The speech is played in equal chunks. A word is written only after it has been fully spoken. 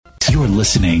You're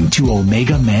listening to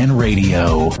Omegaman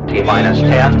Radio. T-minus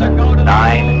 10,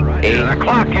 9, 8. The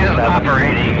clock is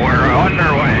operating. We're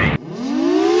underway.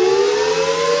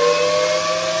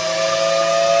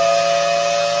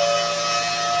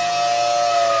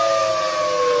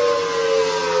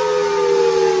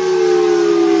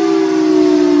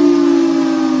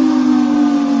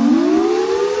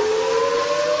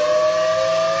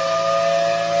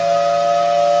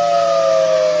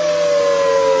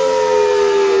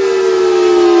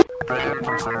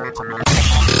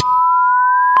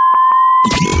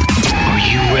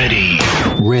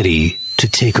 Ready to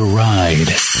take a ride.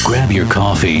 Grab your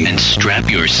coffee and strap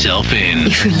yourself in.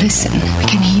 If you listen, we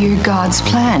can hear God's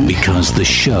plan. Because the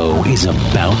show is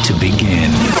about to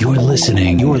begin. You're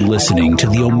listening to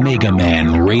the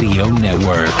Omegaman Radio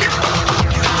Network.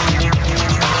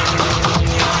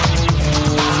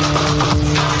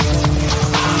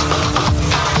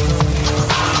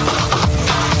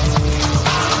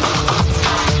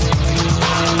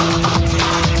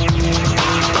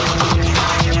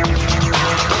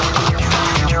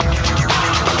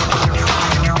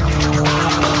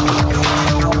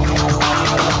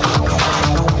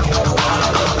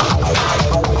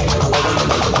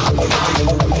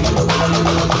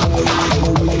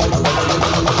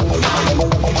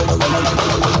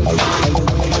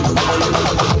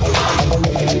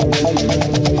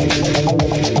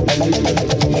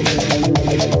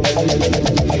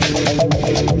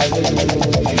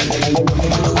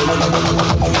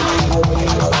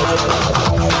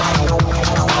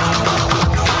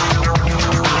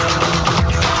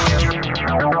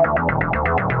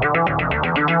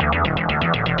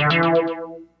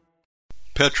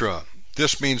 Petra,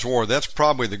 This Means War. That's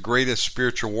probably the greatest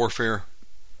spiritual warfare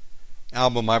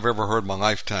album I've ever heard in my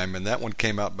lifetime, and that one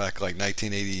came out back like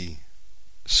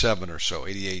 1987 or so,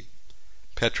 88.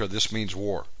 Petra, This Means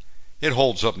War. It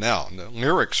holds up now. And the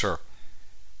lyrics are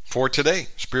for today,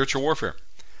 spiritual warfare.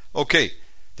 Okay,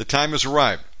 the time has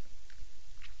arrived.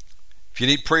 If you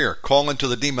need prayer, call into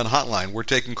the Demon Hotline. We're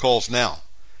taking calls now.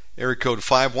 Area code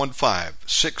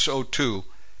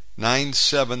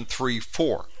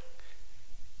 515-602-9734.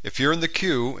 If you're in the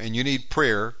queue and you need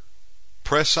prayer,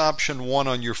 press option 1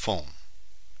 on your phone.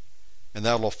 And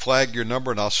that will flag your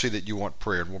number, and I'll see that you want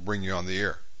prayer, and we'll bring you on the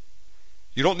air.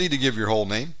 You don't need to give your whole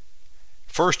name.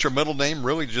 First, your middle name,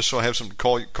 really, just so I have something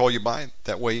to call you by.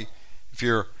 That way, if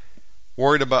you're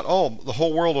worried about, the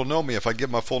whole world will know me if I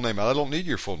give my full name out. I don't need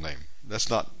your full name. That's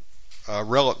not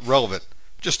relevant.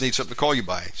 Just need something to call you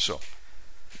by. So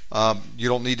you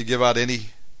don't need to give out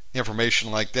any information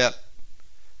like that.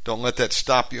 Don't let that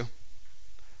stop you.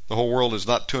 The whole world is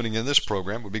not tuning in this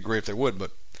program. It would be great if they would,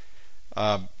 but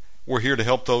we're here to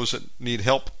help those that need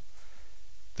help.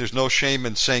 There's no shame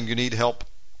in saying you need help.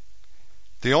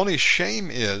 The only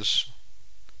shame is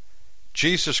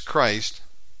Jesus Christ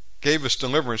gave us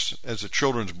deliverance as the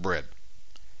children's bread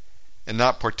and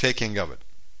not partaking of it.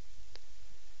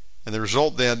 And the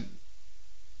result then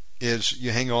is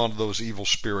you hang on to those evil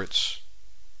spirits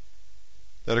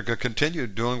that are going to continue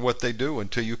doing what they do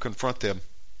until you confront them.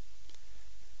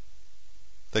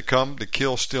 They come to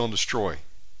kill, steal, and destroy.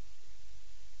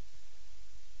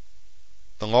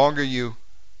 The longer you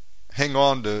hang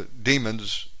on to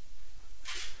demons,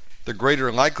 the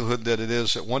greater likelihood that it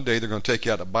is that one day they're going to take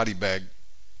you out a body bag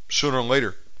sooner or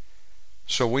later.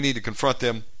 So we need to confront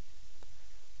them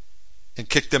and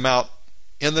kick them out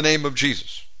in the name of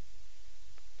Jesus.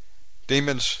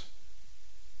 Demons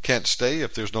can't stay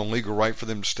if there's no legal right for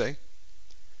them to stay.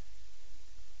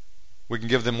 We can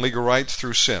give them legal rights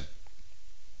through sin.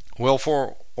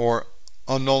 Willful or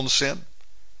unknown sin,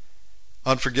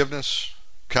 unforgiveness,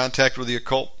 contact with the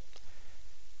occult,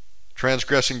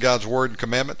 transgressing God's word and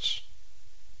commandments.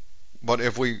 But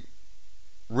if we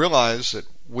realize that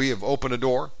we have opened a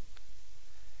door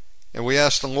and we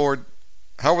ask the Lord,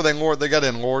 how were they, Lord? They got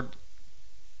in, Lord,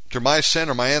 through my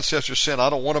sin or my ancestors' sin. I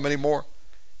don't want them anymore.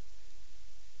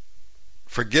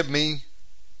 Forgive me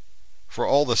for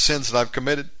all the sins that I've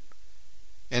committed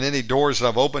and any doors that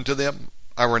I've opened to them.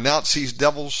 I renounce these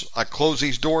devils. I close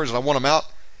these doors and I want them out.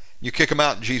 You kick them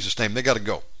out in Jesus' name. They got to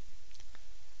go.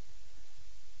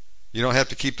 You don't have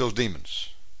to keep those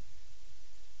demons.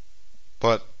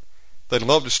 But they'd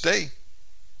love to stay.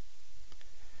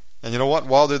 And you know what?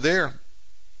 While they're there,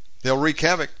 they'll wreak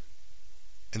havoc.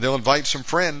 And they'll invite some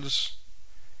friends.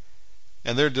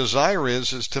 And their desire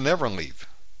is to never leave.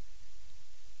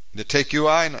 To take you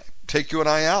and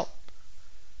I out.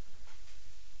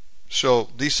 So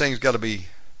these things got to be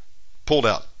pulled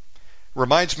out.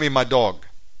 Reminds me of my dog.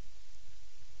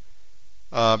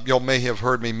 Y'all may have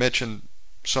heard me mention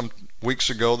some weeks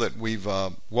ago that we've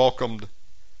welcomed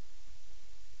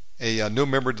a new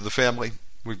member to the family.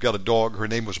 We've got a dog. Her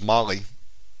name was Molly.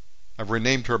 I've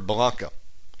renamed her Blanca,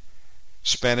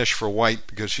 Spanish for white,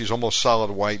 because she's almost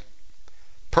solid white.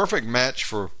 Perfect match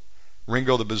for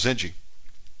Ringo the Bazinji.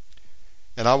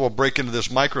 And I will break into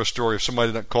this micro story if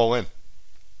somebody doesn't call in.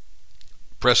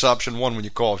 Press option 1 when you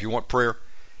call if you want prayer.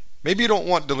 Maybe you don't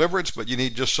want deliverance, but you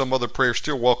need just some other prayer.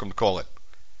 Still welcome to call it.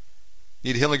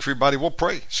 Need healing for your body? We'll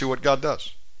pray. See what God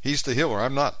does. He's the healer.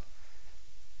 I'm not.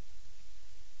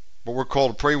 But we're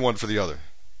called to pray one for the other,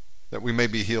 that we may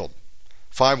be healed.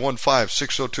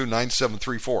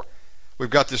 515-602-9734. We've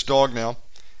got this dog now,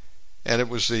 and it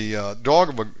was the dog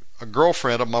of a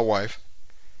girlfriend of my wife.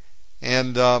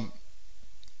 And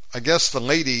I guess the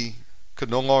lady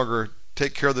could no longer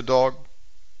take care of the dog.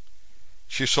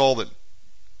 She saw that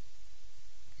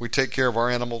we take care of our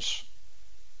animals.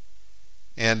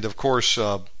 And of course,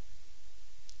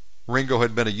 Ringo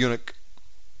had been a eunuch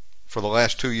for the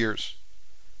last 2 years.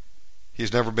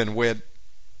 He's never been wed.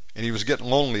 And he was getting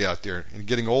lonely out there and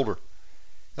getting older.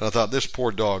 And I thought, this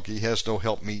poor dog, he has no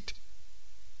helpmeet.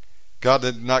 God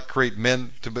did not create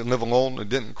men to live alone, and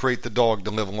didn't create the dog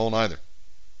to live alone either.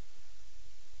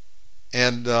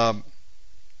 And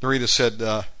Narita said,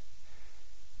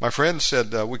 my friend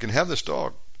said, we can have this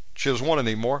dog. She doesn't want it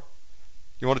anymore.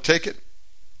 You want to take it?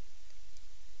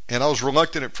 And I was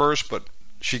reluctant at first, but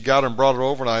she got it and brought it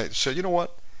over, and I said, you know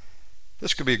what?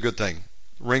 This could be a good thing.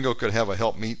 Ringo could have a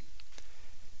helpmeet.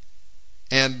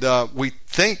 And we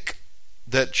think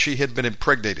that she had been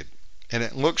impregnated, and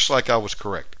it looks like I was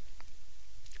correct.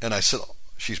 And I said,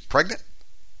 she's pregnant?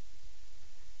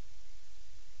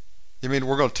 You mean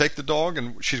we're going to take the dog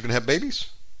and she's going to have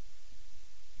babies?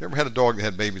 Never had a dog that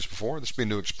had babies before. This would be a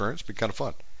new experience. It'd be kind of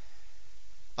fun.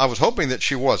 I was hoping that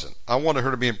she wasn't. I wanted her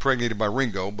to be impregnated by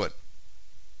Ringo, but,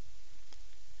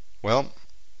 well,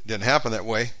 it didn't happen that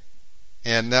way.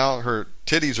 And now her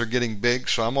titties are getting big,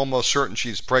 so I'm almost certain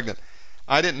she's pregnant.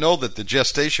 I didn't know that the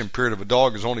gestation period of a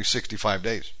dog is only 65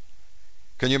 days.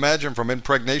 Can you imagine, from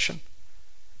impregnation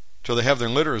till they have their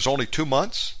litter is only 2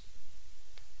 months?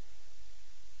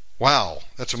 Wow,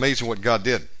 that's amazing what God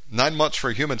did. 9 months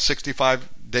for a human, 65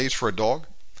 days for a dog.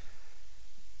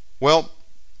 Well,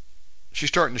 she's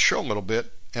starting to show a little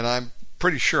bit, and I'm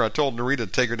pretty sure I told Narita to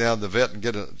take her down to the vet and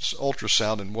get an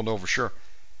ultrasound, and we'll know for sure.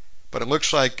 But it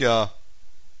looks like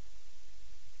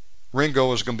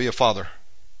Ringo is going to be a father.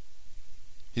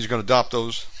 He's going to adopt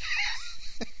those.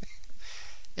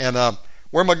 And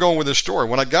where am I going with this story?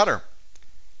 When I got her,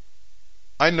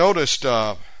 I noticed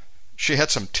she had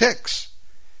some ticks.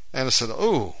 And I said,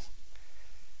 ooh.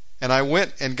 And I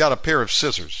went and got a pair of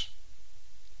scissors.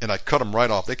 And I cut them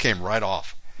right off. They came right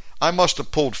off. I must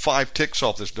have pulled 5 ticks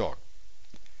off this dog.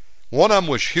 One of them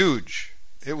was huge.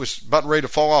 It was about ready to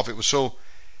fall off. It was so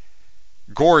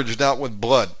gorged out with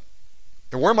blood.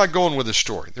 And where am I going with this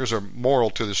story? There's a moral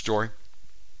to this story.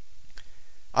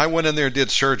 I went in there and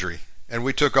did surgery. And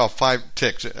we took off 5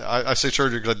 ticks. I say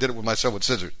surgery because I did it with myself with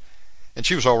scissors. And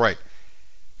she was all right.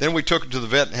 Then we took her to the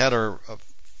vet and had her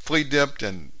flea dipped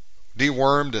and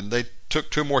dewormed, and they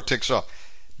took 2 more ticks off.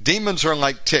 Demons are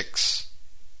like ticks.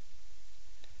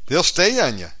 They'll stay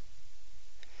on you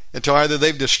until either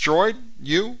they've destroyed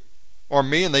you or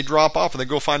me and they drop off and they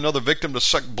go find another victim to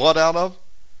suck blood out of,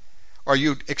 or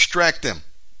you extract them.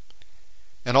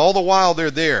 And all the while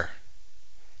they're there.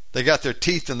 They got their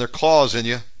teeth and their claws in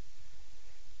you,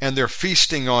 and they're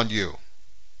feasting on you.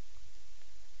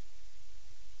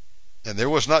 And there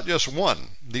was not just one.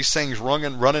 These things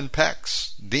run in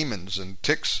packs, demons and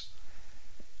ticks.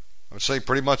 I would say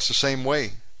pretty much the same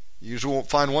way. You usually won't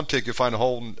find one tick, you'll find a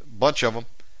whole bunch of them.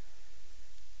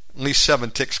 At least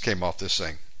 7 ticks came off this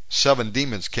thing. 7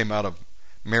 demons came out of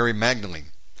Mary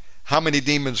Magdalene. How many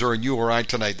demons are in you or I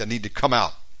tonight that need to come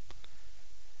out?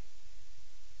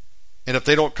 And if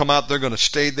they don't come out, they're going to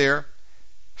stay there,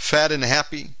 fat and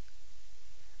happy,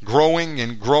 growing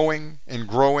and growing and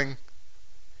growing,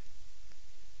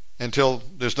 until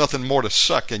there's nothing more to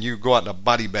suck and you go out in a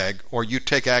body bag, or you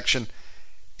take action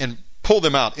and pull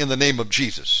them out in the name of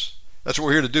Jesus. That's what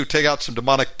we're here to do, take out some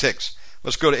demonic ticks.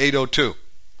 Let's go to 802.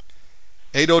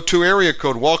 802 area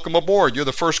code, welcome aboard. You're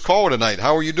the first caller tonight.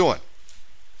 How are you doing?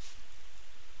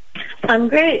 I'm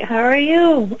great. How are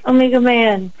you,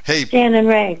 Omegaman? Hey, Jan and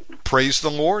Ray. Praise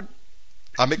the Lord.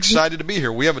 I'm excited to be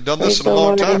here. We haven't done this in a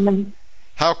long time.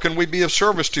 How can we be of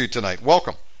service to you tonight?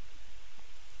 Welcome.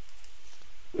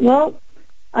 Well,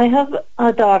 I have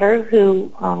a daughter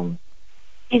who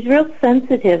she's real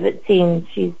sensitive, it seems.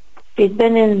 She's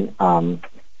been in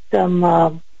some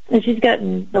and she's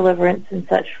gotten deliverance and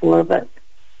such for, but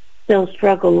still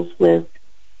struggles with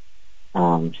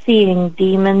seeing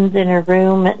demons in her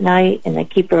room at night, and they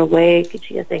keep her awake, and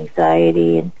she has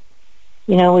anxiety. And,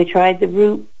 we tried the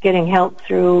route, getting help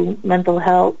through mental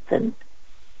health, and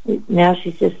now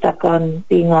she's just stuck on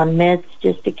being on meds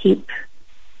just to keep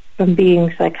from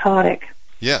being psychotic.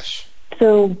 Yes.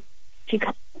 So she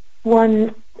got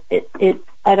one,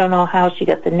 I don't know how she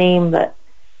got the name, but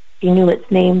she knew its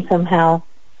name somehow,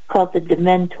 called the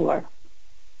Dementor.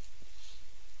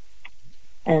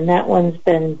 And that one's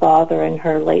been bothering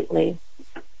her lately.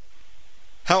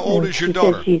 How old is your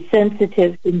daughter? She's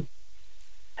sensitive.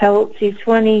 How old? She's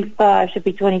 25. She'll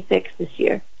be 26 this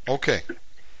year. Okay.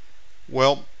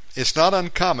 Well, it's not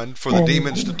uncommon for the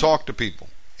demons to talk to people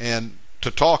and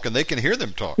they can hear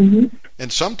them talk. Mm-hmm.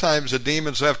 And sometimes the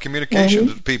demons have communication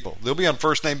with people. They'll be on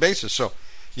first name basis. So,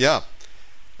 yeah,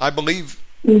 I believe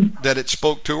that it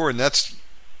spoke to her, and that's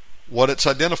what it's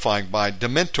identifying by,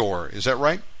 Dementor. Is that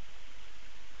right?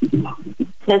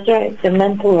 That's right,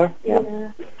 Dementor.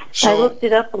 Yeah. So, I looked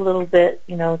it up a little bit,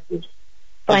 to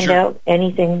find out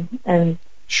anything, and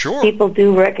sure, people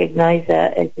do recognize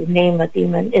that as the name of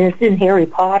demon, and it's in Harry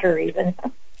Potter even.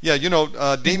 Yeah,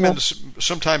 demons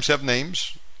sometimes have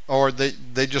names, or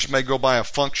they just may go by a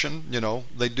function.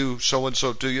 They do so and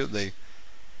so to you.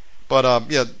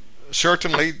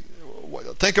 Certainly,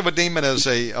 think of a demon as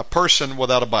a person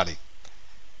without a body.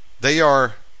 They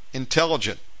are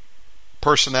intelligent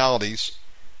personalities,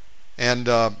 and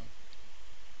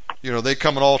they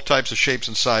come in all types of shapes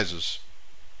and sizes.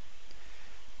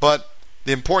 But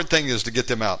the important thing is to get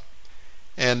them out,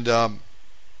 and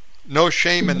no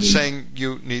shame in saying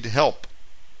you need help.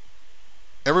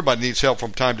 Everybody needs help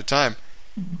from time to time.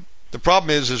 The problem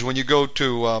is when you go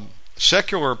to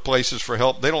secular places for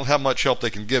help, they don't have much help they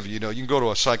can give you. You can go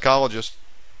to a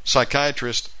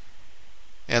psychiatrist,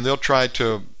 and they'll try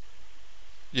to,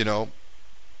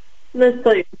 let's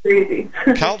tell you crazy.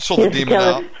 Counsel the demon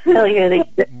out.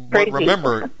 But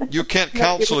remember, you can't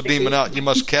counsel a demon out. You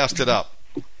must cast it out.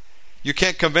 You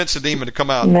can't convince a demon to come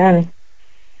out. Amen.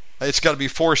 It's got to be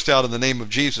forced out in the name of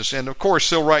Jesus. And of course,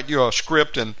 they'll write you a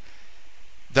script, and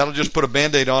that'll just put a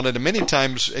Band-Aid on it, and many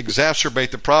times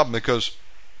exacerbate the problem, because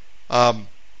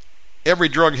every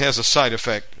drug has a side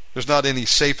effect. There's not any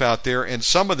safe out there, and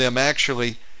some of them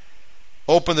actually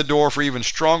open the door for even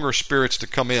stronger spirits to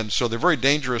come in. So they're very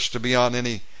dangerous to be on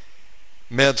any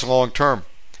meds long term.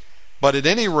 But at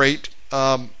any rate,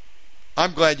 I'm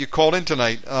glad you called in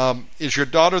tonight. Is your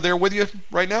daughter there with you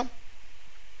right now?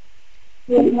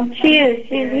 She is.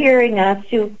 She's hearing us.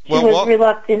 She was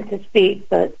reluctant to speak,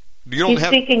 but she's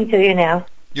speaking to you now.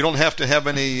 You don't have to have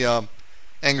any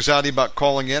anxiety about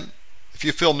calling in. If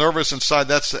you feel nervous inside,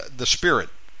 that's the spirit.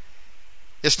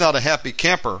 It's not a happy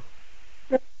camper.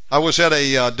 I was at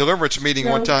a deliverance meeting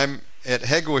one time at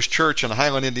Hegewisch Church in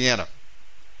Highland, Indiana.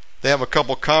 They have a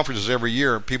couple conferences every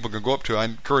year people can go up to. I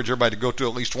encourage everybody to go to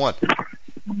at least one.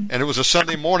 And it was a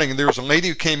Sunday morning, and there was a lady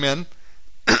who came in.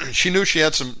 She knew she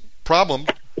had some problems,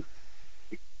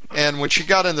 and when she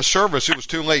got in the service, it was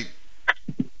too late.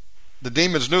 The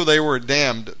demons knew they were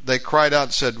damned. They cried out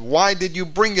and said, "Why did you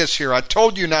bring us here? I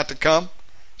told you not to come."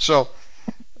 So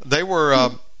they were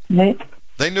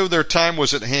they knew their time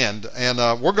was at hand, and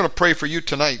we're going to pray for you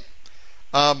tonight.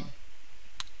 Do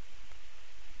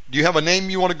you have a name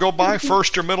you want to go by,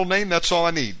 first or middle name? That's all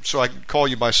I need, so I can call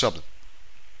you by something.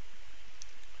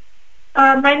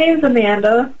 My name's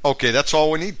Amanda. Okay, that's all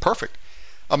we need. Perfect.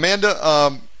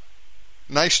 Amanda,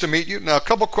 nice to meet you. Now, a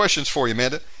couple questions for you,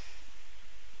 Amanda.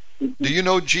 Do you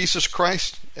know Jesus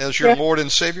Christ as your Lord and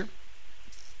Savior?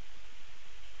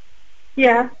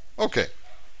 Yeah. Okay.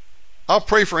 I'll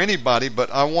pray for anybody, but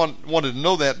I wanted to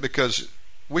know that because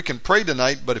we can pray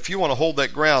tonight, but if you want to hold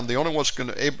that ground, the only one that's going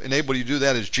to enable you to do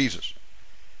that is Jesus.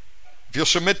 If you'll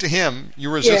submit to Him,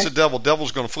 you resist the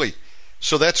devil's going to flee.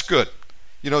 So that's good.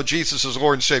 You know Jesus is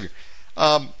Lord and Savior.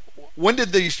 When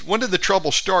did the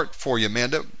trouble start for you,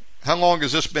 Amanda? How long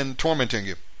has this been tormenting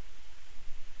you?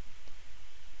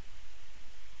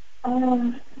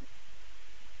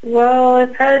 Well,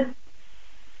 it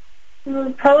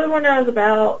was probably when I was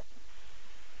about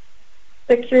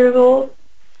 6 years old.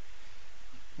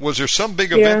 Was there some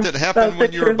big event that happened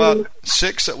when you were about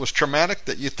 6 that was traumatic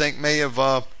that you think may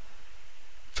have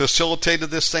facilitated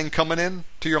this thing coming in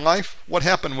to your life? What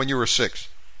happened when you were 6?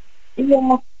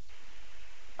 Yeah.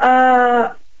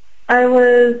 I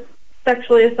was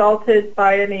sexually assaulted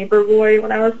by a neighbor boy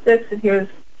when I was 6, and he was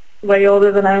way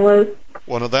older than I was.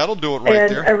 Well, now that'll do it right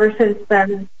there. And ever since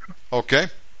then... Okay.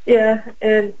 Yeah,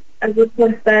 and ever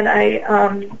since then I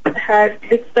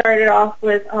it started off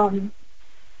with...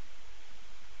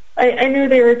 I knew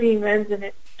they were demons, and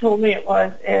it told me it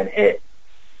was, and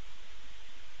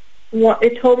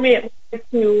it told me it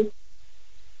wanted to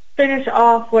finish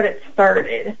off what it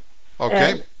started.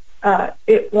 Okay. And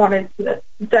it wanted to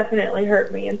definitely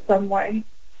hurt me in some way.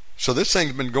 So this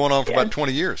thing's been going on for about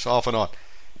 20 years, off and on.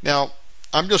 Now,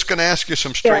 I'm just going to ask you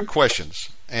some straight questions,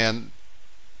 and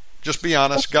just be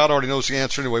honest. God already knows the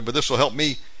answer anyway, but this will help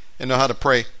me and know how to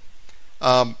pray.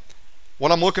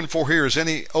 What I'm looking for here is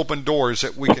any open doors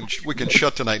that we can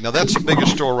shut tonight. Now, that's the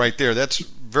biggest door right there. That's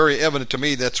very evident to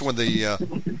me. That's when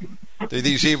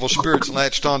these evil spirits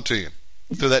latched onto you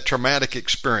through that traumatic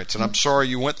experience, and I'm sorry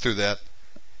you went through that.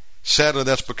 Sadly,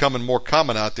 that's becoming more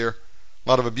common out there. A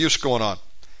lot of abuse going on.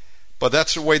 But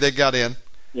that's the way they got in.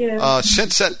 Yeah.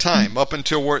 Since that time, up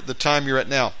until the time you're at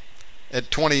now,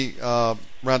 at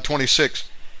around 26,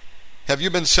 have you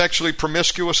been sexually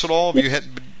promiscuous at all?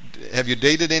 Have you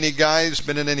dated any guys?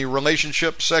 Been in any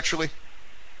relationships sexually?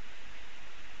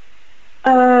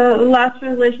 Last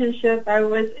relationship I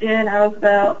was in, I was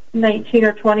about 19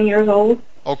 or 20 years old.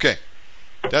 Okay.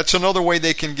 That's another way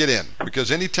they can get in,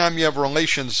 because anytime you have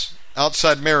relations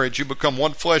outside marriage, you become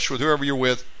one flesh with whoever you're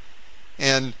with,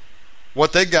 and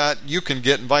what they got, you can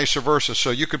get, and vice versa.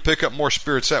 So you could pick up more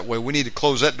spirits that way. We need to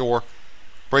close that door,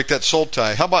 break that soul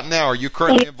tie. How about now? Are you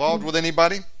currently involved with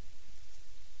anybody?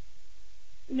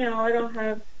 No, I don't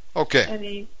have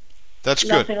any. That's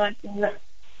good. Nothing like that.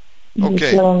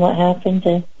 Okay. Tell him what happened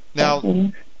to now.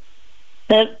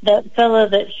 That fellow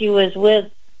that she was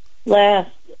with last.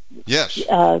 Yes.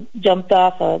 Jumped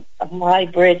off a high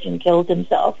bridge and killed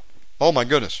himself. Oh my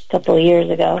goodness. A couple of years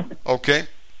ago. Okay.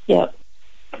 Yep.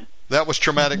 That was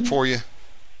traumatic for you,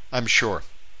 I'm sure.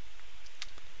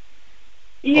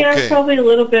 Yeah, okay. Probably a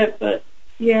little bit, but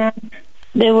yeah.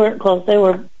 They weren't close. They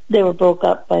were broke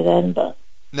up by then, but.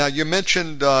 Now you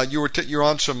mentioned you're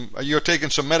taking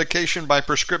some medication by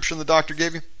prescription the doctor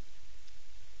gave you?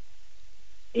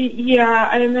 Yeah,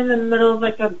 I'm in the middle of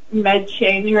like a med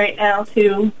change right now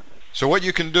too. So what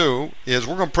you can do is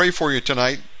we're going to pray for you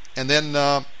tonight, and then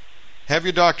have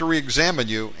your doctor re-examine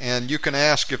you, and you can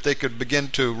ask if they could begin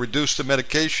to reduce the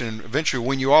medication and eventually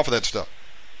wean you off of that stuff.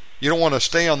 You don't want to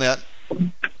stay on that,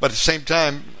 but at the same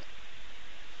time,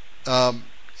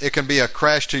 it can be a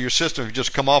crash to your system if you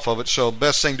just come off of it. So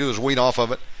best thing to do is wean off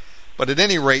of it. But at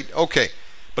any rate, okay.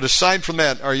 But aside from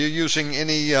that, are you using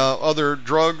any other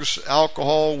drugs,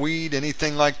 alcohol, weed,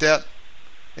 anything like that?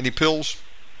 Any pills?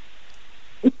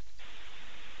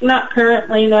 Not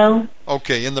currently, no.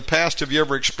 Okay. In the past, have you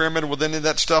ever experimented with any of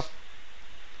that stuff?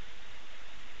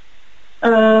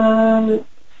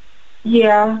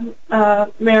 Yeah,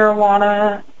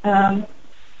 marijuana.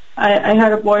 I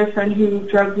had a boyfriend who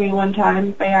drugged me one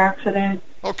time by accident.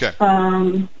 Okay.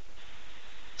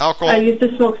 Alcohol? I used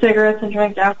to smoke cigarettes and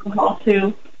drink alcohol,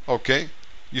 too. Okay.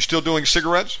 You still doing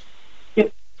cigarettes?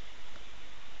 Yep.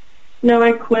 No,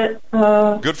 I quit.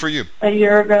 Good for you. A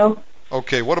year ago.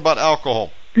 Okay. What about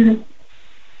alcohol? No.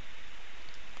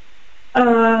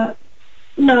 I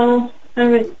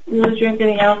haven't really drank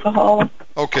any alcohol.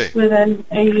 Okay. Within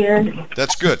a year.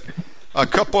 That's good. A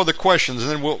couple other questions,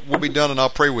 and then we'll be done, and I'll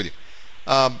pray with you.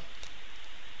 I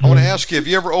want to ask you, have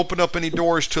you ever opened up any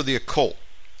doors to the occult?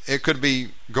 It could be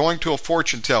going to a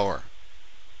fortune teller,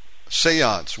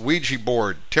 seance, Ouija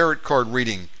board, tarot card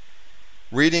reading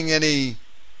any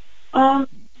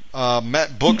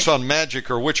books on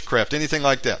magic or witchcraft, anything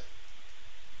like that?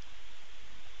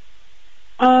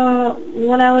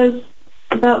 When I was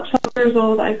about 12 years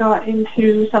old, I got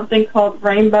into something called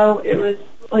Rainbow. It was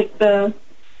like the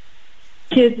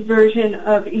kids' version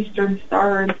of Eastern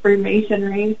Star and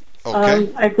Freemasonry.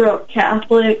 Okay. I grew up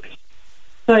Catholic,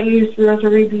 so I used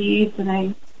rosary beads,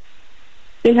 and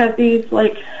they had these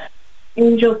like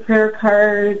angel prayer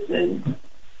cards, and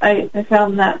I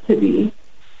found that to be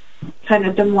kind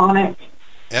of demonic.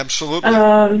 Absolutely.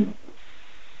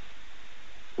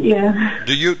 Yeah.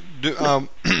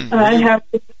 I have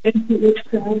into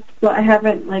witchcraft, but I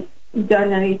haven't like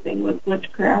done anything with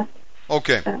witchcraft.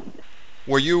 Okay.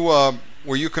 Were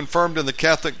you confirmed in the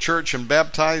Catholic Church and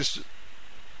baptized?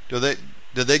 Did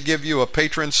they give you a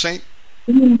patron saint?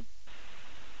 Mm-hmm.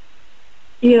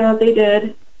 Yeah, they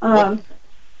did.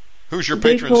 Who's your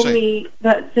patron saint? They told me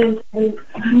that since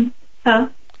huh?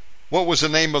 What was the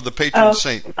name of the patron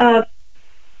saint?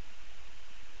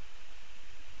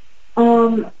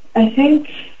 I think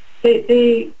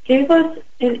they gave us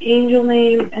an angel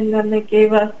name, and then they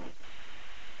gave us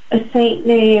a saint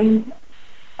name.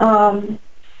 The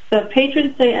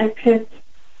patron saint I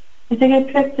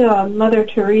picked Mother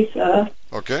Teresa.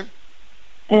 Okay.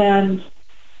 And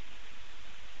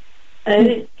I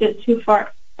didn't get too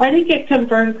far. I didn't get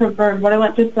confirmed, but I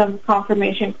went to some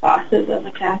confirmation classes as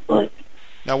a Catholic.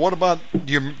 Now, what about,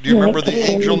 do you remember the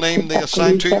angel name they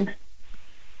assigned to you?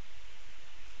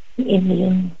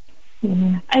 Indian.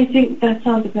 I think that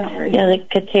sounds about right. Yeah, the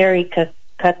Kateri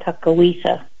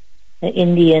Katakawisa, the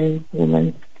Indian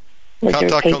woman. Was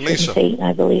her patron saint,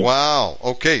 I believe. Wow.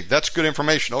 Okay, that's good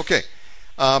information. Okay.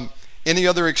 Any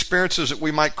other experiences that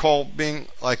we might call being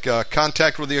like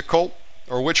contact with the occult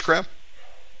or witchcraft?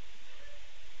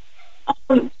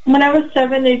 When I was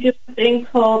 7, they did a thing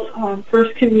called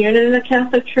First Communion in the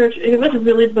Catholic Church. It was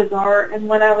really bizarre, and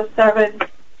when I was 7,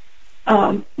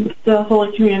 the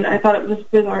Holy Communion, I thought it was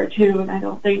bizarre too, and I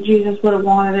don't think Jesus would have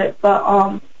wanted it,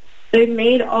 but they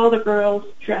made all the girls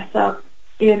dress up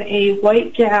in a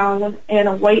white gown and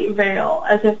a white veil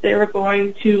as if they were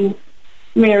going to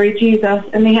marry Jesus,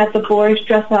 and they had the boys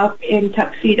dress up in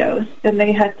tuxedos, and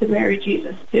they had to marry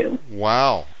Jesus too.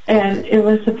 Wow. And it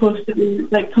was supposed to be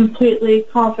like completely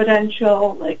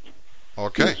confidential, like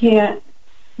okay. You can't.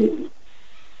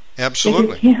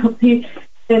 Absolutely. You can't be,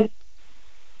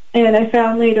 and I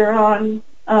found later on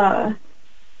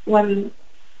when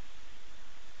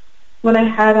I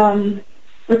had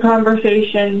the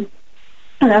conversation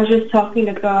and I was just talking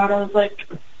to God, I was like,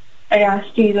 I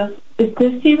asked Jesus, is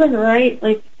this even right?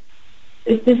 Like,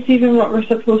 is this even what we're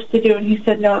supposed to do? And he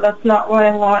said, no, that's not what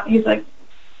I want. He's like,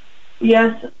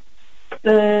 yes,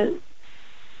 I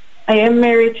am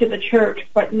married to the church,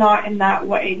 but not in that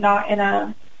way, not in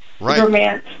a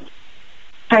romance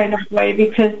kind of way,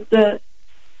 because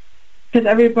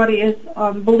everybody is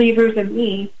believers in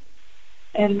me,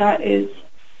 and that is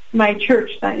my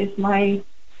church. That is my,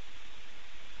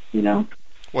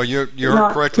 Well, you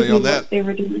heard correctly on that. They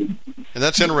were doing. And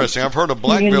that's interesting. I've heard of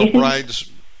black veil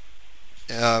brides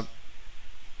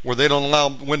where they don't allow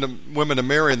women to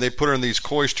marry, and they put her in these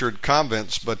cloistered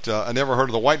convents. But I never heard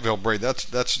of the white veil braid.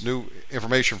 That's new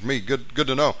information for me. Good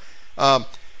to know. Now,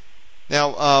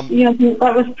 yeah,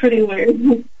 that was pretty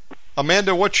weird.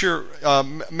 Amanda, what's your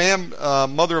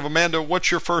mother of Amanda? What's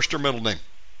your first or middle name?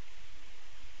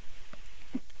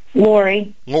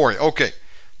 Lori. Lori. Okay.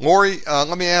 Lori,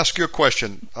 let me ask you a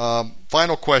question.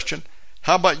 Final question.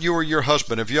 How about you or your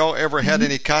husband? Have y'all ever had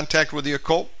any contact with the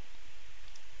occult?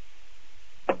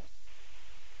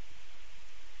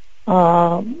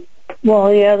 Well,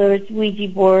 yeah, there was Ouija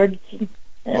boards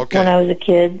when I was a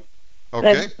kid.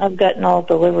 Okay. I've gotten all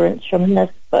deliverance from this,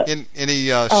 but any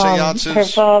seances? Her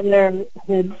father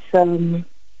had some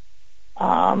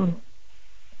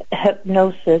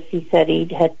hypnosis. He said he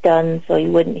had done so he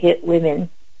wouldn't hit women.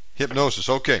 Hypnosis.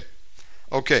 Okay.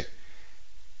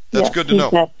 That's good to know.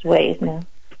 That's ways now.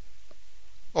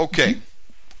 Okay.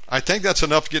 I think that's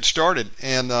enough to get started,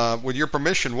 and with your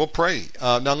permission, we'll pray.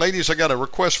 Now, ladies, I got a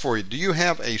request for you. Do you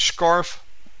have a scarf,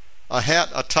 a hat,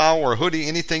 a towel, or a hoodie,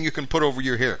 anything you can put over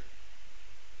your hair?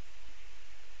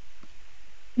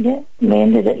 Yeah,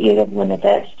 Amanda, that you have one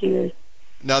attached to yours.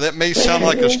 Now, that may sound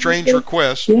like a strange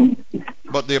request,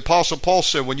 but the Apostle Paul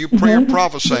said when you pray or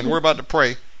prophesy, and we're about to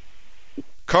pray,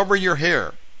 cover your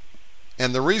hair.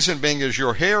 And the reason being is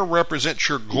your hair represents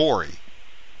your glory.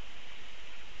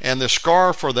 And the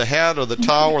scarf or the hat or the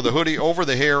towel or the hoodie over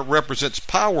the hair represents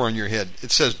power on your head.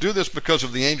 It says, do this because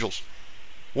of the angels.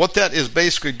 What that is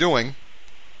basically doing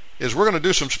is we're going to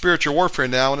do some spiritual warfare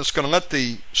now, and it's going to let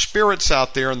the spirits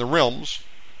out there in the realms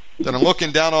that are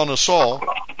looking down on us all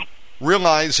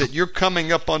realize that you're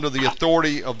coming up under the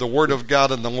authority of the Word of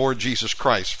God and the Lord Jesus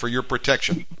Christ for your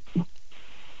protection.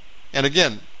 And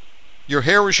again, your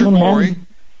hair is your glory.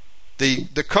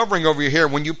 The covering over your hair,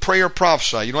 when you pray or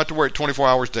prophesy, you don't have to wear it 24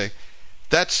 hours a day.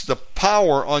 That's the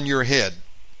power on your head.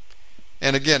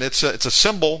 And again, it's a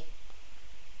symbol,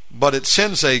 but it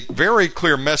sends a very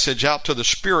clear message out to the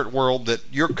spirit world that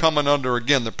you're coming under,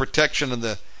 again, the protection and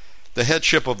the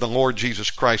headship of the Lord Jesus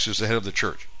Christ as the head of the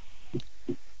church.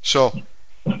 So,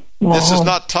 this is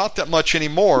not taught that much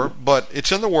anymore, but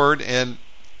it's in the Word, and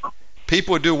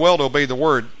people who do well to obey the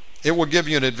Word, it will give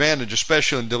you an advantage,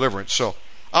 especially in deliverance. So,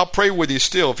 I'll pray with you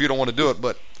still if you don't want to do it,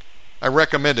 but I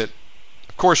recommend it.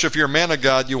 Of course, if you're a man of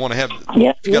God, you want to have,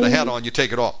 if you got a hat on, you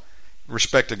take it off.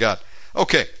 Respect to God.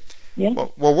 Okay. Yeah.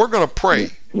 Well, we're going to pray.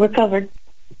 We're covered.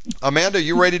 Amanda,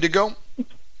 you ready to go?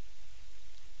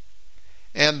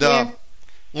 And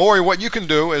Lori, what you can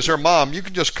do as her mom, you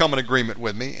can just come in agreement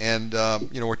with me. And,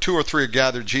 where 2 or 3 are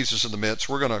gathered, Jesus in the midst.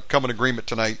 We're going to come in agreement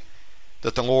tonight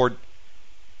that the Lord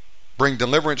bring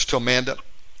deliverance to Amanda.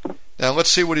 Now,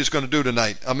 let's see what he's going to do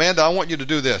tonight. Amanda, I want you to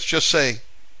do this. Just say,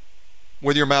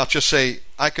 with your mouth, just say,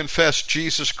 I confess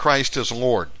Jesus Christ as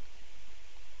Lord.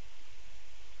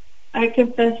 I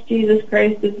confess Jesus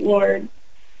Christ as Lord.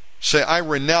 Say, I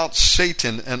renounce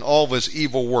Satan and all of his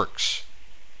evil works.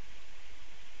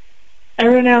 I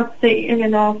renounce Satan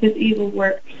and all of his evil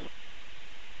works.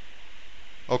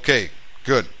 Okay,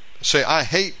 good. Say, I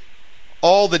hate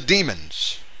all the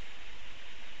demons.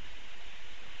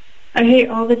 I hate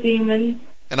all the demons.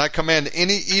 And I command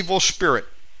any evil spirit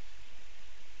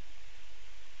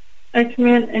I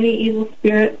command any evil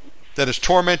spirit that is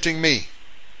tormenting me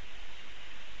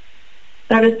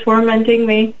that is tormenting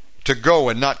me to go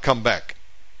and not come back.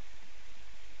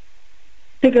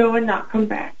 to go and not come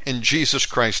back. In Jesus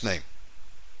Christ's name.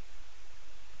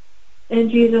 In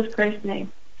Jesus Christ's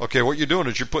name. Okay, what you're doing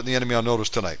is you're putting the enemy on notice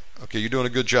tonight. Okay, you're doing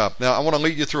a good job. Now, I want to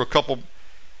lead you through a couple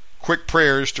quick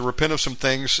prayers to repent of some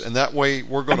things, and that way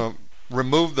we're going to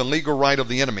remove the legal right of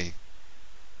the enemy.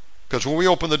 Because when we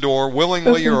open the door,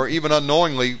 willingly or even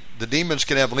unknowingly, the demons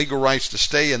can have legal rights to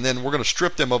stay, and then we're going to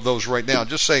strip them of those right now.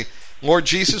 Just say, Lord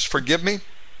Jesus, forgive me.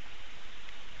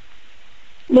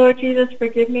 Lord Jesus,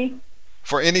 forgive me.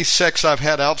 For any sex I've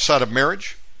had outside of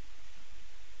marriage.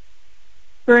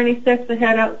 For any sex I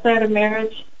had outside of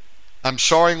marriage. I'm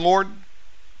sorry, Lord.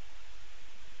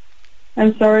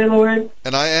 I'm sorry, Lord.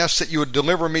 And I ask that you would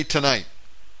deliver me tonight.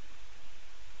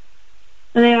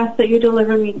 And I ask that you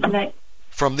deliver me tonight.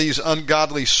 From these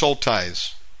ungodly soul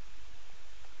ties.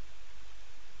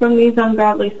 From these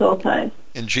ungodly soul ties.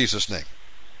 In Jesus' name.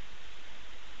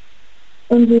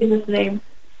 In Jesus' name.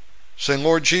 Say,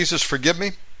 Lord Jesus, forgive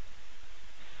me.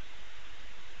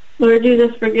 Lord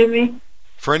Jesus, forgive me.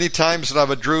 For any times that I've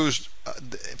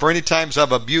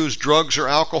abused drugs or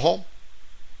alcohol.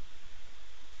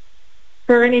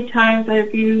 For any times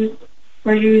I've used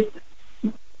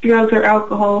drugs or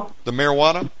alcohol. The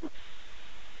marijuana.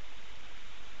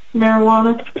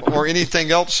 Or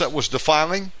anything else that was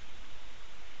defiling.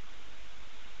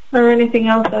 Or anything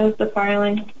else that was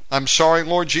defiling. I'm sorry,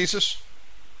 Lord Jesus.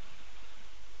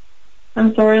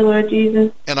 I'm sorry, Lord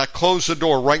Jesus. And I close the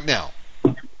door right now.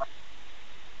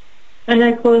 And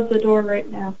I close the door right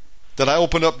now. That I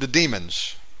open up the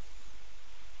demons.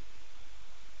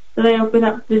 That I open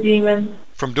up the demons.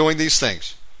 From doing these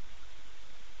things.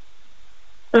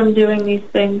 From doing these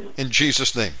things. In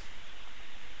Jesus' name.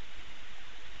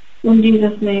 In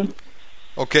Jesus' name.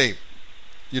 Okay.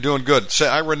 You're doing good. Say,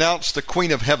 I renounce the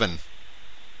Queen of Heaven.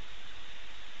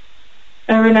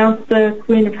 I renounce the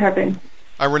Queen of Heaven.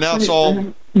 I renounce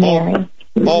all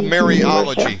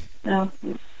Maryology. No.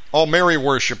 All Mary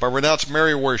worship. I renounce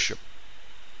Mary worship.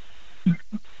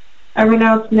 I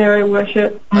renounce Mary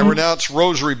worship. I renounce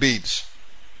rosary beads.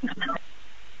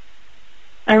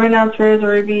 I renounce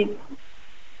rosary beads.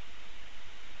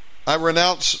 I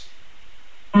renounce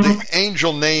the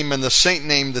angel name and the saint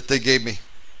name that they gave me.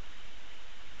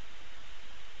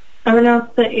 I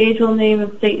renounce the angel name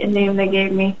and Satan name they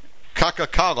gave me.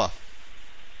 Kakakala.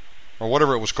 Or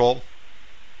whatever it was called.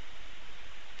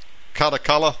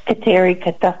 Katakala.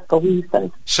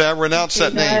 Say, I renounce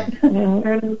that name.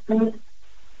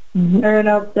 I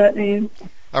renounce that name.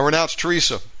 I renounce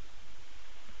Teresa.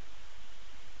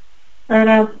 I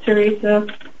renounce Teresa.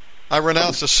 I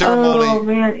renounce the ceremony. Oh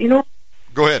man, you know.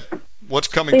 Go ahead. What's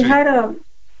coming They to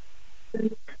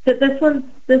you? had this one's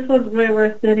way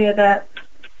worse than any of that.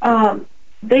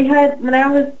 They had, when I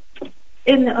was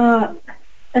in a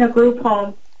group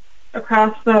home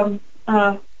across from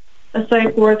a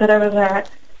psych ward that I was at,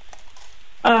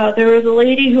 there was a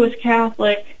lady who was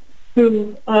Catholic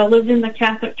who lived in the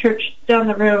Catholic church down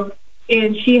the road,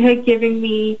 and she had given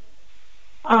me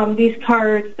these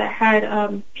cards that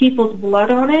had people's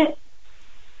blood on it,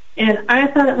 and I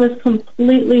thought it was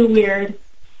completely weird,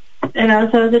 and I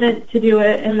was hesitant to do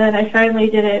it, and then I finally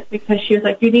did it because she was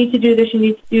like, you need to do this, you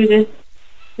need to do this,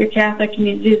 you're Catholic, you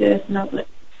need to do this, and I was like,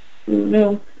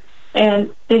 no.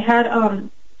 And they had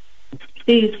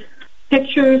these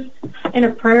pictures and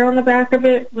a prayer on the back of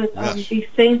it with these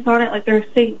saints on it, like there was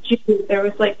St. Jude, there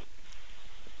was like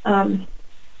all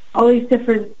these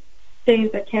different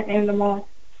things, I can't name them all,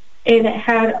 and it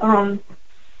had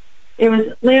it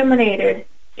was laminated,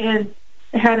 and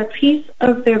it had a piece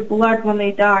of their blood when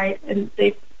they died, and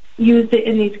they used it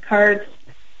in these cards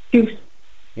to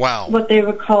what they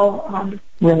would call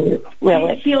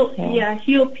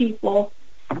heal people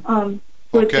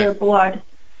with their blood,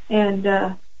 and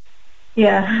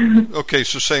Okay,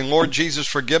 so saying, Lord Jesus,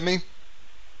 forgive me.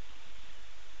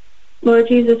 Lord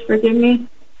Jesus, forgive me.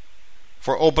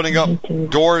 For opening up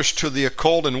doors to the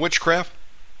occult and witchcraft.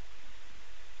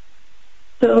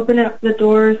 To open up the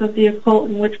doors of the occult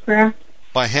and witchcraft.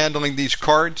 By handling these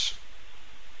cards.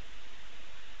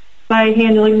 By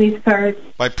handling these cards.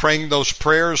 By praying those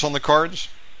prayers on the cards.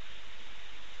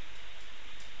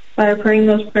 By praying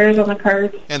those prayers on the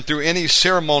cards. And through any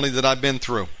ceremony that I've been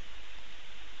through.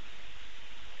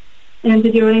 And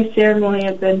to do any ceremony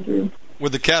I've been through.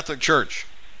 With the Catholic Church.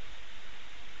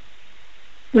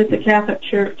 With the Catholic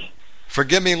Church.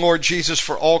 Forgive me, Lord Jesus,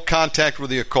 for all contact with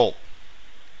the occult.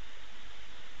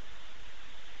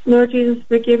 Lord Jesus,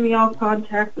 forgive me all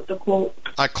contact with the occult.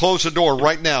 I close the door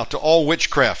right now to all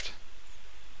witchcraft.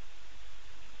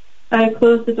 I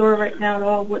close the door right now to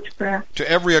all witchcraft. To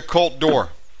every occult door.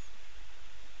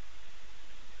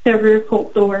 Every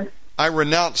occult door. I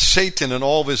renounce Satan and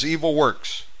all of his evil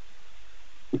works.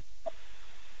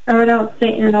 I renounce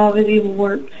Satan and all of his evil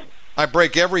works. I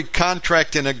break every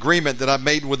contract and agreement that I've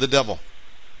made with the devil.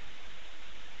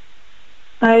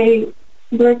 I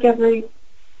break every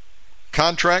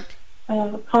contract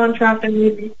contract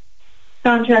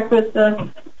with the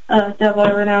devil.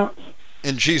 I renounce.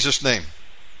 In Jesus' name.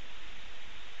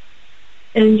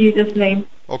 In Jesus' name.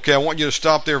 Okay, I want you to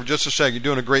stop there for just a second. You're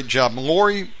doing a great job.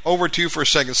 Lori, over to you for a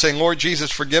second. Saying, Lord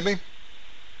Jesus, forgive me.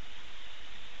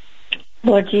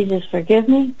 Lord Jesus, forgive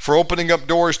me. For opening up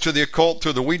doors to the occult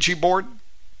through the Ouija board.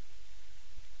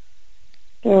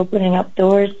 For opening up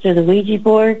doors to the Ouija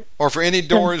board. Or for any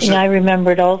doors. And I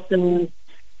remembered also,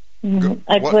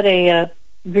 I put a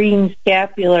green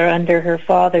scapular under her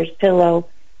father's pillow.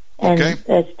 And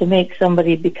that's to make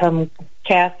somebody become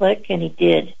Catholic, and he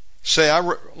did. Say,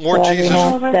 Lord so Jesus,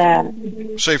 that.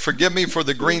 Say, forgive me for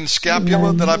the green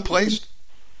scapula that I placed.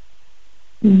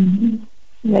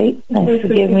 Right.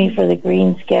 Forgive me for the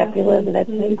green scapula that I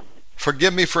placed.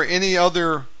 Forgive me for any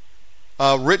other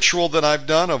ritual that I've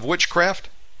done of witchcraft.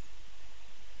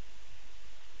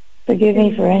 Forgive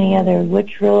me for any other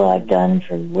ritual I've done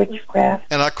for witchcraft.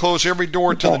 And I close every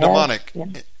door to the demonic. Yeah.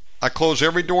 I close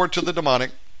every door to the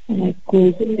demonic. And I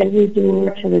close every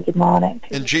door to the demonic.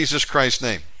 In Jesus Christ's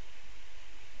name.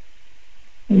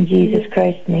 In Jesus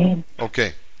Christ's name.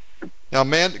 Okay. Now,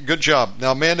 Amanda, good job.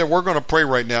 Now, Amanda, we're going to pray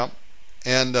right now.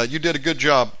 And you did a good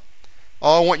job.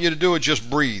 All I want you to do is just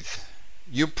breathe.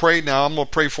 You pray now. I'm going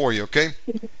to pray for you, okay?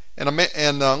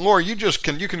 And Laura, you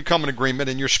can come in agreement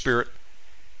in your spirit.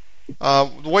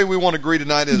 The way we want to agree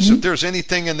tonight is if there's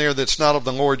anything in there that's not of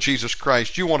the Lord Jesus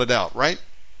Christ, you want it out, right?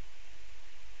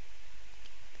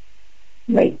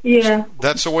 Right. Yeah.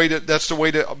 That's the way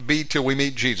to be till we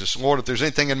meet Jesus. Lord, if there's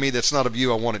anything in me that's not of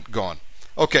you, I want it gone.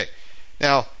 Okay.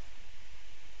 Now,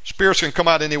 spirits can come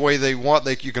out any way they want.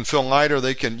 You can feel light, or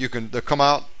they'll come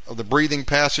out of the breathing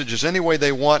passages any way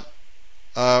they want.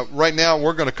 Right now,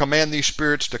 we're going to command these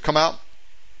spirits to come out,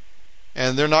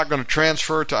 and they're not going to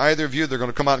transfer to either of you. They're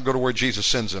going to come out and go to where Jesus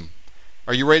sends them.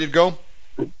 Are you ready to go?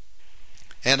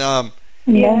 And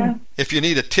yeah. If you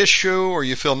need a tissue or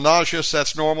you feel nauseous,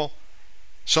 that's normal.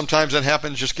 Sometimes that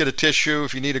happens. Just get a tissue.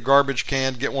 If you need a garbage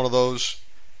can, get one of those.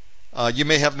 You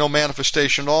may have no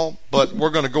manifestation at all, but we're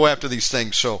going to go after these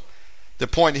things. So the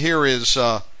point here is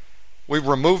we've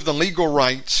removed the legal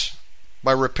rights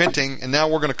by repenting, and now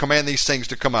we're going to command these things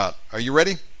to come out. Are you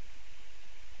ready?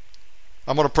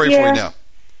 I'm going to pray for you now.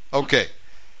 Okay.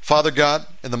 Father God,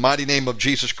 in the mighty name of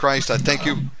Jesus Christ, I thank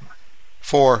you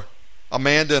for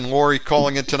Amanda and Lori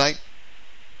calling in tonight.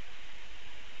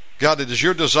 God, it is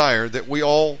your desire that we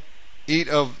all eat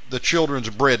of the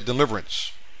children's bread,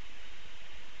 deliverance.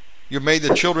 You made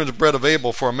the children's bread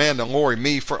available for Amanda, Lori,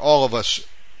 me, for all of us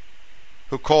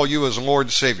who call you as Lord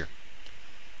and Savior.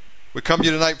 We come to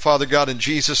you tonight, Father God, in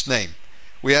Jesus' name.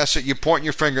 We ask that you point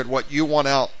your finger at what you want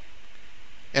out.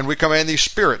 And we command these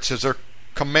spirits, as they're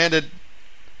commanded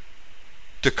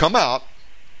to come out,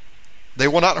 they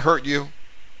will not hurt you.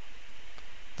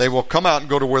 They will come out and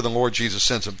go to where the Lord Jesus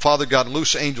sends them. Father God,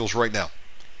 loose angels right now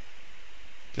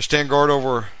to stand guard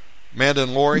over Amanda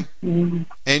and Lori.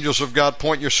 Angels of God,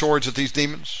 point your swords at these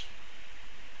demons.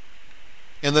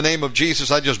 In the name of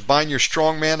Jesus, I just bind your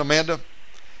strong man, Amanda.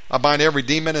 I bind every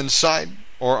demon inside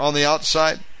or on the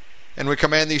outside, and we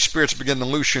command these spirits to begin to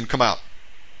loose you and come out.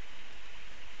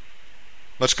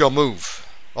 Let's go, move.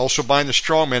 Also bind the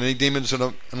strong man. Any demons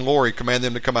in Lori, command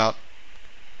them to come out.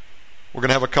 We're going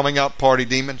to have a coming out party,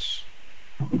 demons.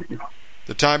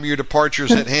 The time of your departure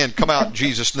is at hand. Come out in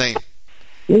Jesus' name.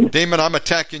 Demon, I'm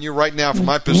attacking you right now from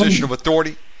my position of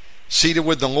authority, seated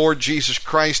with the Lord Jesus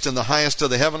Christ in the highest of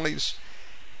the heavenlies.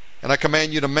 And I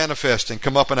command you to manifest and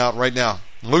come up and out right now.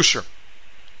 Loose her.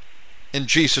 In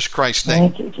Jesus Christ's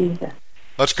name. Thank you, Jesus.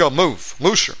 Let's go. Move.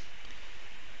 Loose her.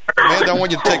 Amanda, I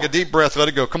want you to take a deep breath. Let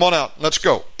it go. Come on out. Let's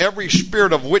go. Every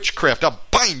spirit of witchcraft, I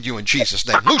bind you in Jesus'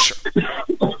 name. Loose her.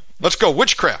 Let's go.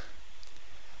 Witchcraft.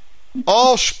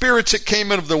 All spirits that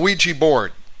came in of the Ouija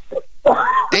board,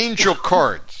 angel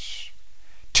cards,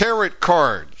 tarot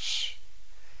cards,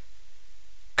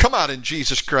 come out in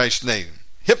Jesus Christ's name.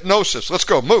 Hypnosis. Let's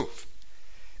go. Move.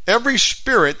 Every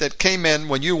spirit that came in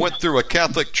when you went through a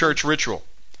Catholic church ritual,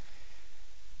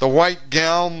 the white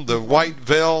gown, the white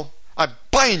veil, I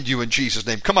bind you in Jesus'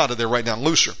 name. Come out of there right now.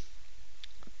 Loose her.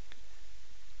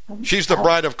 She's the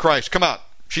bride of Christ. Come out.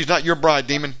 She's not your bride,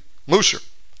 demon. Loose her.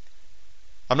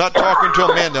 I'm not talking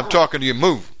to Amanda. I'm talking to you.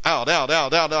 Move. Out, out,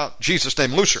 out, out, out. In Jesus'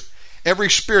 name, loose her. Every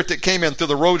spirit that came in through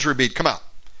the rosary bead, come out.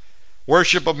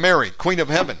 Worship of Mary, Queen of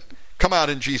Heaven, come out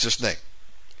in Jesus' name.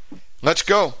 Let's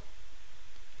go.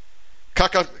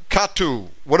 Kakatu,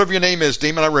 whatever your name is,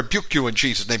 demon, I rebuke you in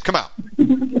Jesus' name. Come out.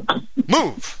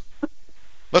 Move.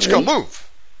 Let's go.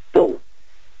 Move.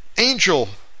 Angel,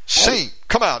 saint,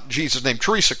 come out in Jesus' name.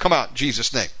 Teresa, come out in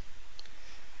Jesus' name.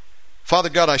 Father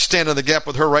God, I stand in the gap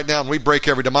with her right now, and we break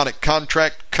every demonic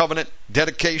contract, covenant,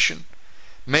 dedication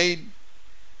made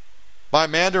by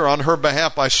Amanda or on her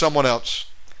behalf by someone else.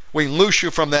 We loose you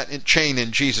from that chain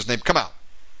in Jesus' name. Come out.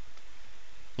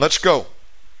 Let's go.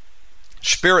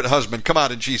 Spirit husband, come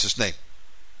out in Jesus' name.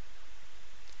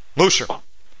 Loose her.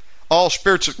 All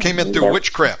spirits that came in through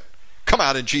witchcraft, come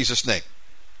out in Jesus' name.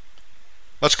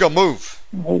 Let's go. Move.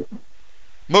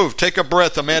 Move. Take a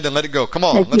breath, Amanda, and let it go. Come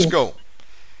on. Let's go.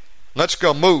 Let's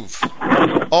go. Move.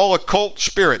 All occult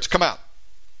spirits, come out.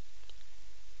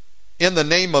 In the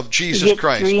name of Jesus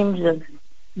Christ. Dreams of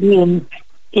being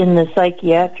in the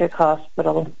psychiatric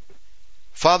hospital.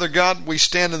 Father God, we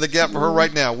stand in the gap for her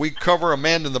right now. We cover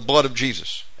Amanda in the blood of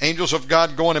Jesus. Angels of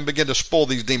God, go in and begin to spoil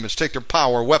these demons. Take their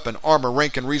power, weapon, armor,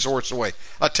 rank, and resource away.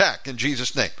 Attack in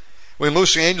Jesus' name. We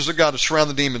loose the angels of God to surround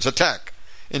the demons. Attack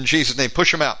in Jesus' name.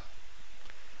 Push them out.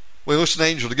 We loose an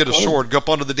angel to get a sword, go up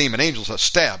under the demon. Angels, a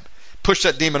stab. Push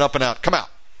that demon up and out. Come out.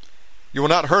 You will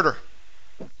not hurt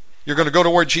her. You're going to go to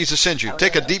where Jesus sends you.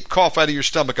 Take a deep cough out of your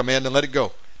stomach, Amanda, and let it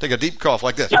go. Take a deep cough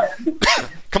like this.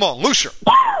 Come on, loose her.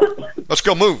 Let's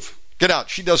go. Move. Get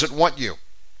out. She doesn't want you.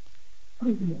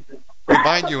 We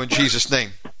bind you in Jesus'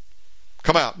 name.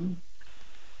 Come out.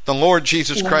 The Lord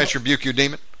Jesus Christ rebuke you,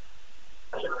 demon.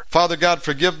 Father God,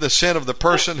 forgive the sin of the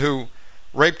person who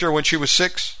raped her when she was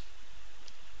 6.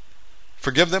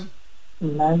 Forgive them.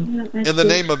 In the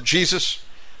name of Jesus,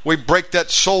 we break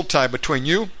that soul tie between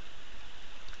you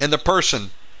and the person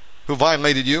who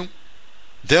violated you,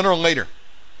 then or later.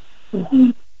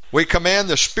 We command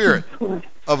the spirit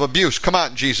of abuse, come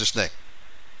out in Jesus' name.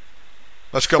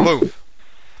 Let's go. Move.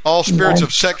 All spirits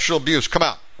of sexual abuse, come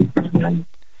out.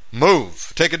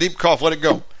 Move. Take a deep cough, let it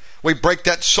go. We break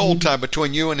that soul tie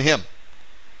between you and him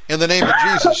in the name of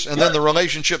Jesus, and then the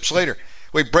relationships later.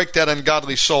 We break that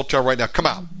ungodly soul tie right now. Come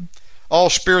out. All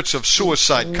spirits of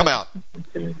suicide, come out.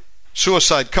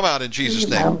 Suicide, come out in Jesus'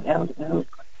 name.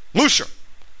 Loose her.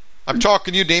 I'm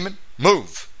talking to you, demon.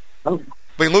 Move.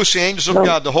 We loose the angels of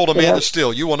God to hold Amanda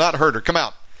still. You will not hurt her. Come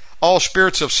out. All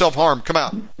spirits of self-harm, come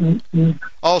out.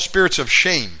 All spirits of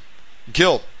shame,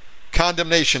 guilt,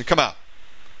 condemnation, come out.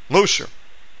 Loose her.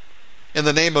 In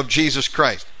the name of Jesus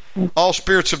Christ. All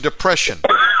spirits of depression,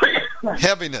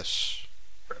 heaviness,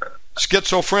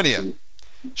 schizophrenia,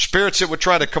 spirits that would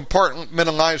try to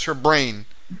compartmentalize her brain,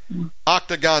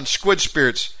 octagon squid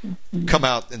spirits, come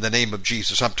out in the name of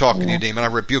Jesus. I'm talking to you, demon. I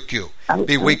rebuke you.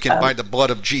 Be weakened by the blood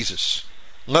of Jesus.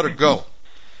 Let her go.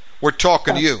 We're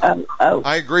talking to you.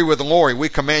 I agree with Lori. We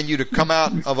command you to come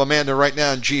out of Amanda right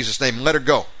now in Jesus' name. Let her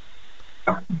go.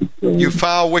 You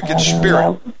foul, wicked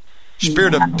spirit.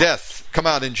 Spirit of death, come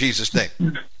out in Jesus'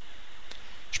 name.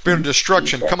 Spirit of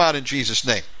destruction, come out in Jesus'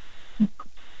 name.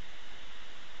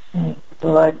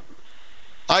 Lord.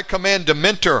 I command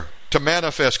Dementor to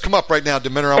manifest. Come up right now,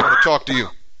 Dementor. I want to talk to you.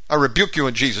 I rebuke you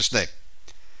in Jesus' name.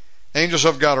 Angels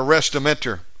of God, arrest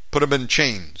Dementor. Put him in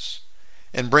chains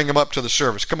and bring him up to the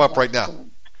service. Come up right now.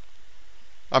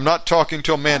 I'm not talking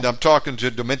to Amanda. I'm talking to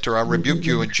Dementor. I rebuke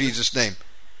you in Jesus' name.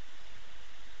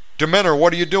 Dementor,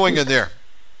 what are you doing in there?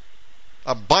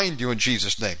 I bind you in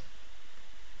Jesus' name.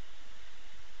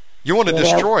 You want to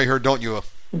destroy her, don't you?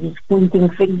 Pointing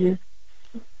fingers.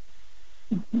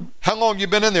 How long you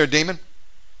been in there, demon?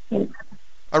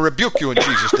 I rebuke you in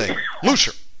Jesus' name. Loose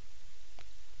her.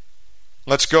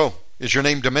 Let's go. Is your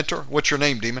name Dementor? What's your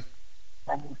name, demon?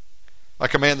 I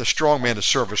command the strong man to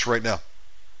service right now.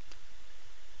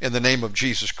 In the name of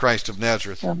Jesus Christ of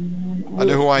Nazareth. I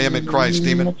know who I am in Christ,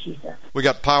 demon. We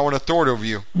got power and authority over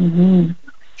you.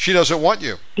 She doesn't want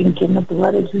you.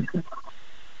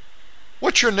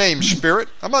 What's your name, spirit?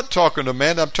 I'm not talking to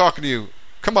Amanda. I'm talking to you.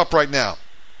 Come up right now.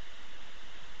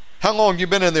 How long you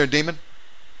been in there, demon?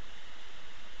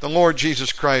 The Lord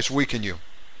Jesus Christ weaken you.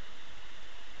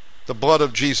 The blood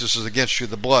of Jesus is against you.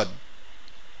 The blood.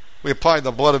 We apply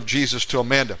the blood of Jesus to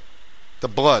Amanda. The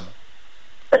blood.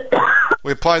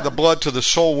 We apply the blood to the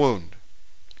soul wound.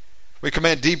 We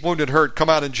command deep wounded hurt, come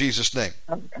out in Jesus' name.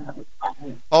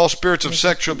 All spirits of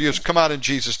sexual abuse, come out in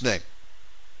Jesus' name.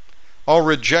 All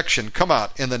rejection, come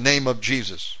out in the name of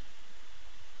Jesus.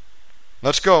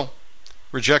 Let's go.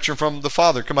 Rejection from the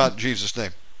Father, come out in Jesus'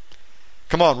 name.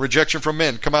 Come on, rejection from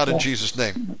men, come out in Jesus'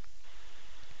 name.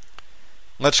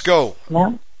 Let's go.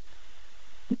 No.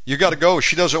 You got to go.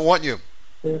 She doesn't want you.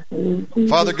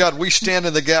 Father God, we stand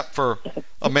in the gap for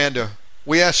Amanda.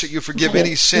 We ask that you forgive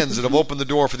any sins that have opened the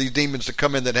door for these demons to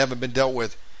come in that haven't been dealt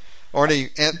with, or any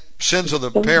sins of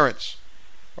the parents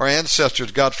or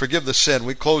ancestors. God, forgive the sin.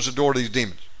 We close the door to these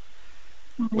demons.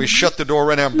 We shut the door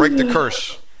right now and break the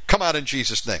curse. Come out in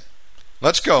Jesus' name.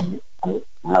 Let's go.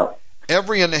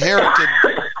 Every inherited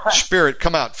spirit,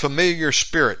 come out. Familiar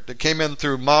spirit that came in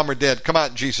through mom or dad, come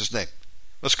out in Jesus' name.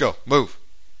 Let's go. Move.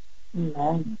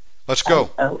 Let's go.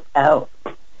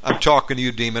 I'm talking to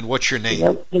you, demon. What's your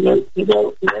name?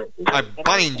 I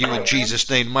bind you in Jesus'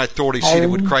 name. My authority seated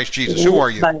with Christ Jesus. Who are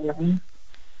you?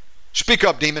 Speak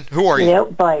up, demon. Who are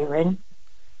you? Byron.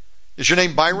 Is your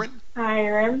name Byron?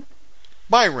 Hiram.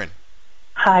 Byron.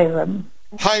 Hiram.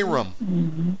 Hiram.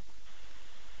 Mm-hmm.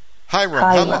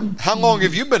 Hiram. How long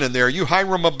have you been in there? Are you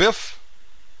Hiram Abiff?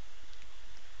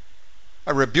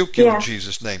 I rebuke you in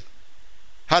Jesus' name.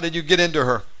 How did you get into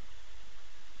her?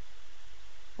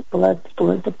 The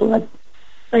blood.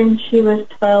 When she was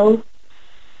 12.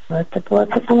 The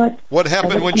blood. What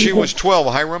happened when she was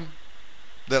 12, Hiram,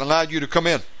 that allowed you to come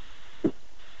in?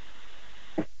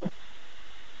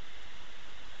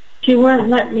 She wouldn't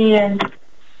let me in.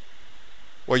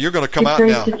 Well, you're going to come out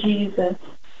prayed now. To Jesus.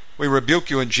 We rebuke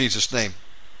you in Jesus' name.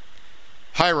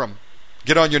 Hiram,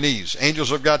 get on your knees.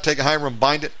 Angels of God, take Hiram,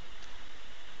 bind it.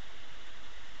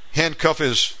 Handcuff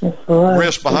his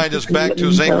wrist behind his back to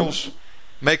his ankles.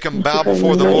 Make him bow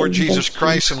before the Lord Jesus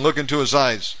Christ and look into his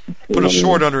eyes. Put a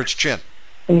sword under its chin.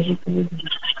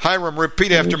 Hiram,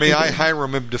 repeat after me. I,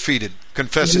 Hiram, am defeated.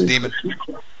 Confess it, demon.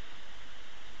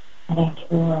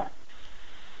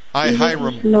 I,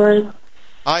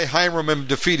 Hiram, am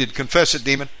defeated. Confess it,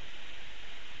 demon.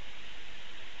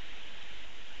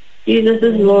 Jesus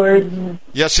is Lord.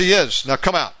 Yes, he is. Now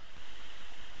come out.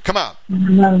 Come out.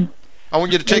 I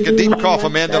want you to take a deep cough,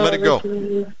 Amanda, and let it go.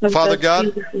 Father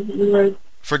God,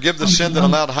 forgive the sin that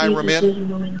allowed Hiram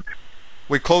in.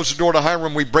 We close the door to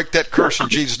Hiram. We break that curse in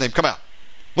Jesus' name. Come out.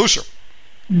 Loose her.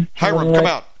 Hiram, come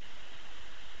out.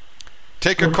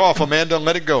 Take a cough, Amanda, and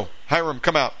let it go. Hiram,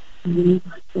 come out.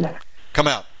 Come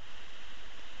out.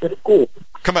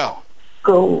 Come out.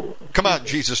 Come out in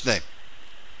Jesus' name.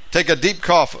 Take a deep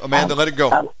cough, Amanda, let it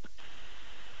go.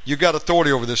 You got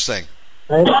authority over this thing.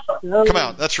 Come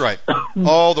out. That's right.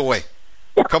 All the way.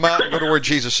 Come out and go to where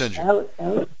Jesus sends you.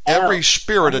 Every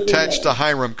spirit attached to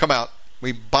Hiram, come out.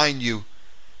 We bind you.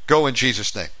 Go in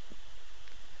Jesus' name.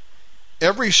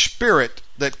 Every spirit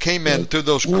that came in through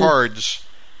those cards,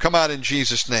 come out in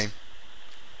Jesus' name.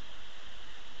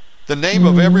 The name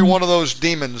of every one of those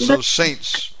demons, those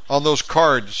saints on those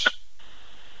cards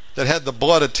that had the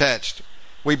blood attached,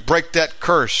 we break that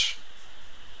curse.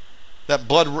 That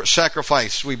blood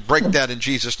sacrifice, we break that in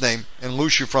Jesus' name and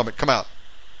loose you from it. Come out.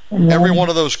 Every one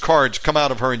of those cards, come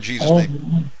out of her in Jesus'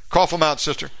 name. Cough them out,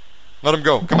 sister. Let them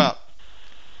go. Come out.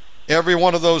 Every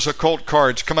one of those occult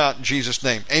cards, come out in Jesus'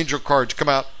 name. Angel cards, come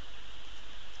out.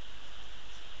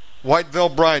 White veil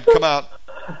bride, come out.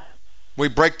 We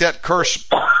break that curse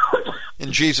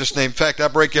in Jesus' name. In fact, I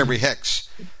break every hex,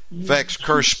 vex,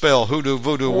 curse, spell, hoodoo,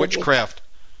 voodoo, witchcraft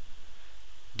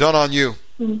done on you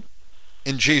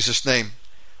in Jesus' name.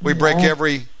 We break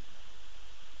every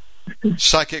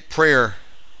psychic prayer,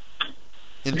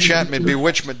 enchantment,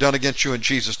 bewitchment done against you in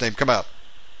Jesus' name. Come out.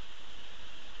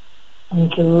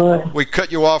 Thank you, Lord. We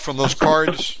cut you off from those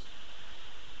cards,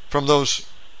 from those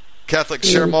Catholic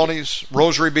ceremonies.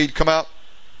 Rosary bead, come out.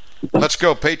 Let's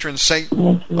go. Patron saint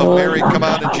of Mary, come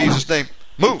out in Jesus' name.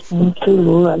 Move. Thank you,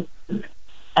 Lord.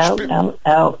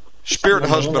 Out. Spirit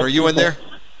husband, are you in there?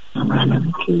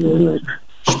 Thank you, Lord.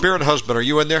 Spirit husband, are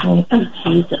you in there? Thank you,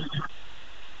 Jesus.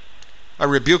 I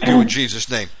rebuke you in Jesus'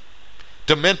 name.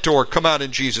 Dementor, come out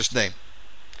in Jesus' name.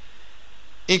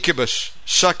 Incubus,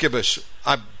 succubus,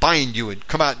 I bind you and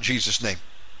come out in Jesus' name.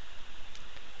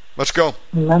 Let's go.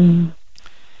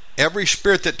 Every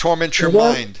spirit that torments your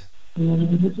mind,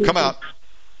 come out.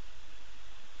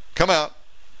 Come out.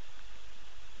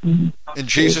 In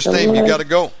Jesus' name, you got to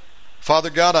go. Father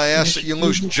God, I ask that you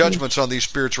loose judgments on these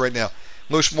spirits right now.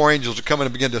 Loose more angels to come in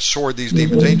and begin to sword these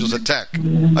demons. Angels, attack.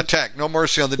 Attack. No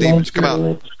mercy on the demons. Come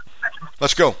out.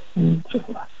 Let's go. In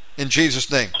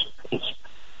Jesus' name.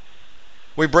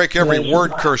 We break every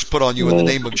word curse put on you in the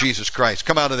name of Jesus Christ.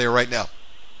 Come out of there right now.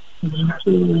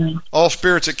 All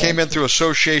spirits that came in through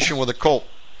association with a cult,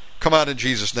 come out in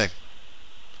Jesus' name.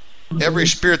 Every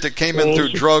spirit that came in through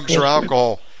drugs or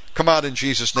alcohol, come out in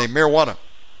Jesus' name. Marijuana,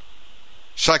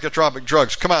 psychotropic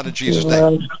drugs, come out in Jesus'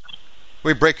 name.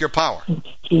 We break your power.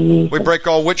 We break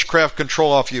all witchcraft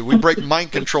control off you. We break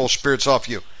mind control spirits off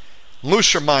you.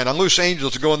 Loose her mind. I loose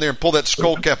angels to go in there and pull that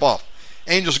skull cap off.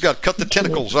 Angels of God, cut the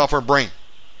tentacles off her brain.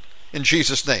 In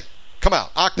Jesus' name. Come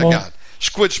out. Octagon.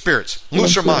 Squid spirits.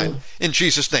 Loose her mind. In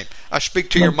Jesus' name. I speak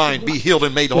to your mind. Be healed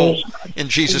and made whole. In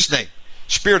Jesus' name.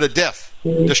 Spirit of death,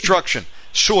 destruction,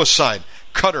 suicide,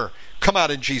 cutter, come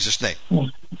out in Jesus' name.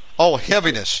 All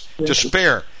heaviness,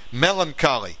 despair,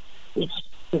 melancholy,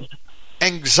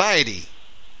 anxiety,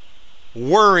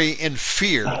 worry, and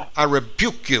fear, I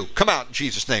rebuke you. Come out in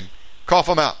Jesus' name. Cough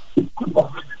them out.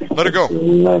 Let it go.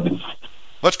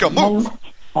 Let's go. Move.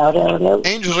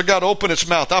 Angels of God, open its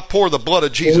mouth. I pour the blood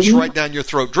of Jesus right down your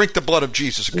throat. Drink the blood of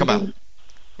Jesus and come out.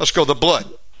 Let's go. The blood.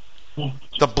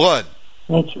 The blood.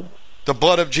 The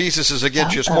blood of Jesus is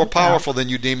against you. It's more powerful than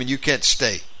you, demon. You can't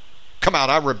stay. Come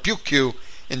out. I rebuke you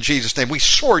in Jesus' name. We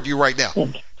sword you right now.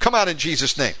 Come out in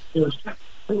Jesus' name.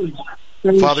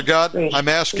 Father God, I'm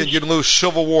asking you to lose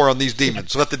civil war on these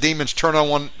demons. Let the demons turn on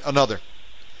one another.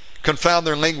 Confound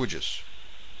their languages.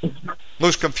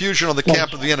 Lose confusion on the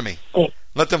camp of the enemy.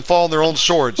 Let them fall on their own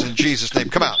swords in Jesus' name.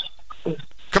 Come out.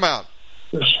 Come out.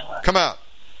 Come out.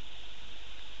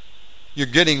 You're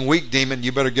getting weak, demon.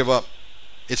 You better give up.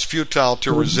 It's futile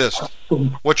to resist.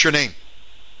 What's your name?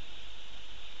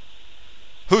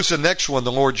 Who's the next one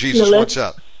the Lord Jesus wants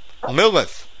out?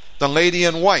 Lilith, the lady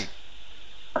in white.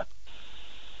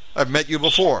 I've met you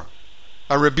before.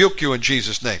 I rebuke you in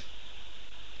Jesus' name.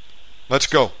 Let's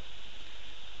go.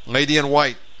 Lady in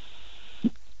white.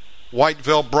 White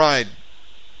veil bride.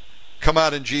 Come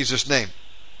out in Jesus' name.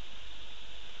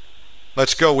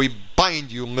 Let's go. We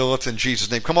bind you, Lilith, in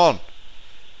Jesus' name. Come on.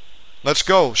 Let's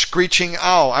go. Screeching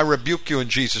owl. I rebuke you in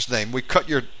Jesus' name. We cut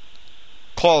your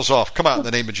claws off. Come out in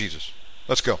the name of Jesus.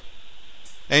 Let's go.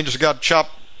 Angels of God, chop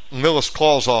Lilith's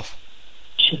claws off.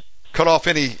 Cut off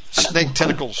any snake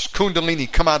tentacles.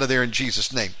 Kundalini, come out of there in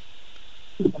Jesus' name.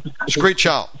 Screech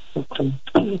out.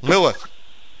 Lilith,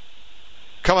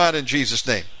 come out in Jesus'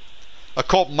 name.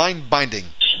 Occult mind binding.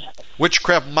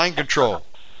 Witchcraft mind control.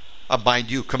 I bind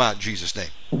you. Come out in Jesus'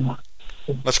 name.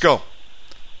 Let's go.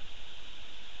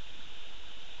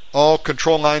 All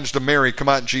control lines to Mary, come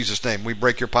out in Jesus' name. We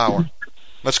break your power.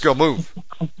 Let's go. Move.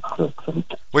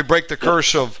 We break the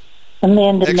curse of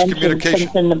Amanda mentioned excommunication.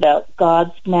 something about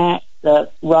Godsmack, the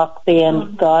rock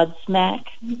band Godsmack.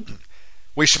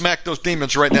 We smack those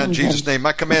demons right now in Jesus' name.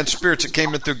 I command spirits that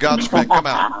came in through Godsmack, come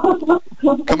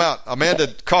out. Come out.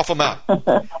 Amanda, cough them out.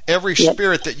 Every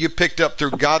spirit that you picked up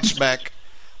through Godsmack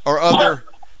or other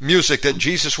music that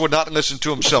Jesus would not listen to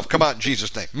himself, come out in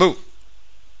Jesus' name. Move.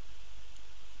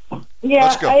 Yeah,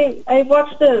 Let's go. I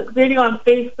watched a video on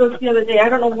Facebook the other day. I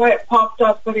don't know why it popped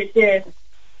up, but it did.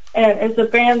 And it's a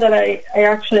band that I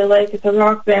actually like. It's a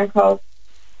rock band called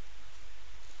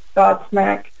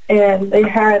Godsmack. And they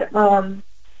had like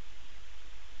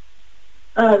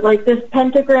this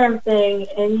pentagram thing,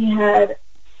 and he had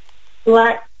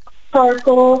black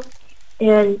charcoal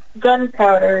and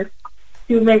gunpowder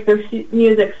to make their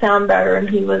music sound better. And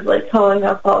he was like calling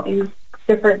up all these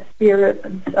different spirits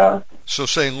and stuff. So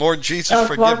saying, Lord Jesus, I was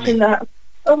forgive watching me. that.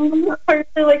 Oh, I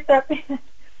really like that band.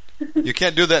 You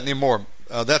can't do that anymore.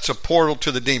 That's a portal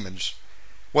to the demons.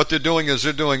 What they're doing is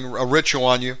they're doing a ritual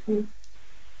on you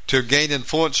to gain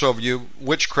influence over you,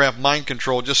 witchcraft, mind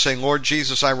control, just saying, Lord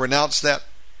Jesus, I renounce that.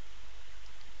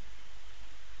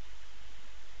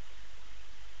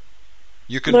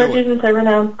 You can Lord do it. Jesus, I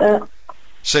renounce that.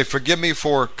 Say, forgive me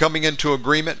for coming into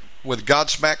agreement with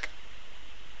Godsmack.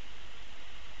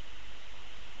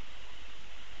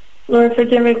 Lord,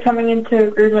 forgive me coming into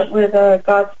agreement with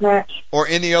Godsmack. Or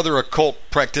any other occult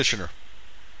practitioner.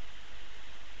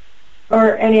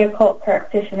 Or any occult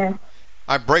practitioner.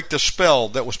 I break the spell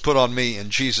that was put on me in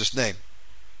Jesus' name.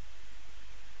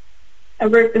 I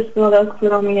break the spell that was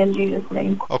put on me in Jesus'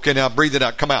 name. Okay, now breathe it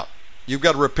out. Come out. You've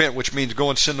got to repent, which means go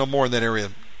and sin no more in that area.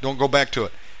 Don't go back to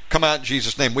it. Come out in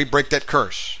Jesus' name. We break that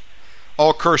curse.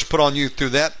 All curse put on you through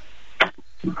that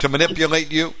to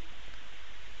manipulate you,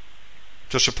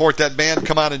 to support that band,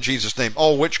 come out in Jesus' name.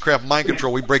 All witchcraft, mind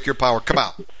control, we break your power. Come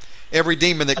out. Every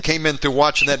demon that came in through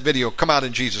watching that video, come out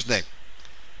in Jesus' name.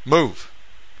 Move.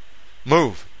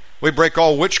 Move. We break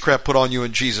all witchcraft put on you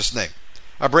in Jesus' name.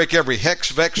 I break every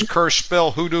hex, vex, curse,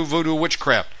 spell, hoodoo, voodoo,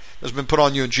 witchcraft that's been put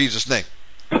on you in Jesus' name.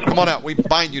 Come on out. We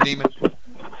bind you, demon.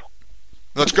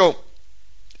 Let's go.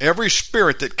 Every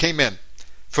spirit that came in,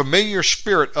 familiar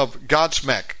spirit of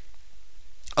Godsmack,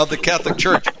 of the Catholic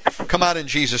Church, come out in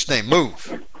Jesus' name.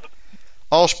 Move.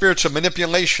 All spirits of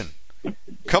manipulation,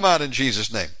 come out in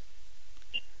Jesus' name.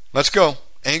 Let's go.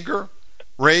 Anger,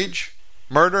 rage,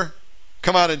 murder,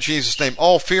 come out in Jesus' name.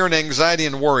 All fear and anxiety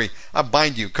and worry, I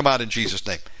bind you. Come out in Jesus'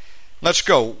 name. Let's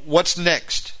go. What's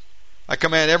next? I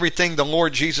command everything the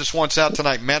Lord Jesus wants out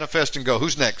tonight, manifest and go.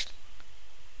 Who's next?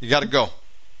 You got to go.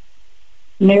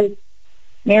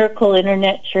 Miracle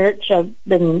Internet Church. I've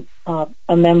been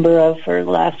a member of for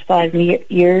the last 5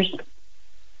 years.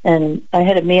 And I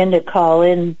had Amanda call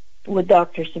in with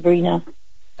Dr. Sabrina.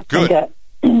 Good. And got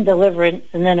deliverance.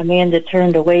 And then Amanda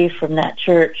turned away from that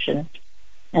church,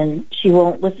 and she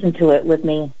won't listen to it with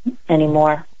me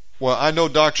anymore. Well, I know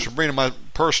Dr. Sabrina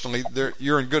personally.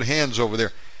 You're in good hands over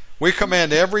there. We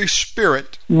command every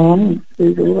spirit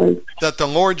that the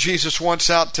Lord Jesus wants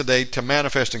out today to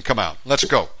manifest and come out. Let's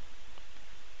go.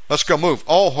 Let's go. Move.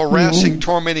 All harassing,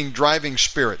 tormenting, driving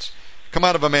spirits, come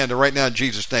out of Amanda right now in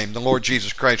Jesus' name. The Lord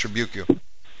Jesus Christ rebuke you.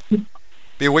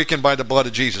 Be awakened by the blood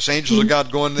of Jesus. Angels of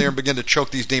God, go in there and begin to choke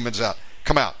these demons out.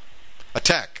 Come out.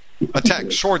 Attack.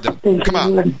 Attack. Sword them. Come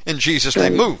out. In Jesus'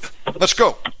 name. Move. Let's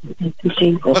go.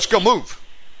 Let's go. Move.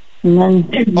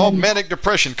 All manic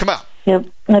depression, come out. Yep.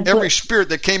 Every spirit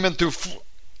that came in through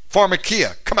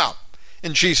pharmakia, come out.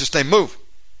 In Jesus' name. Move.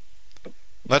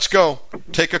 Let's go.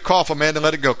 Take a cough, Amanda, and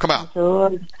let it go. Come out.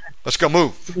 Let's go.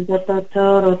 Move. Move.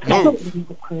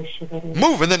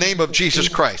 Move in the name of Jesus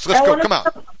Christ. Let's go. Come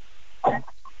out.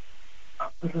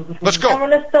 Let's go. I'm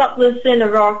going to stop listening to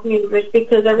rock music,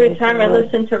 because every time I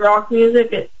listen to rock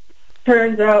music, it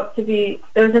turns out to be,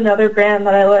 there's another band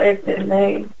that I liked, and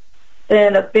they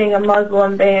end up being a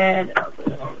Muslim band.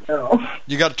 No.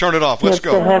 You got to turn it off. Let's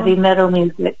go. The heavy metal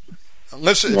music.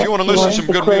 Listen, if you want to listen to some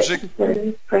good music,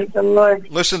 praise the Lord.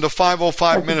 Listen to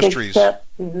 505 Ministries.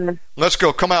 Let's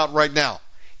go. Come out right now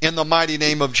in the mighty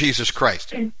name of Jesus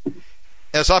Christ.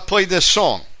 As I play this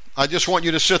song, I just want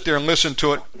you to sit there and listen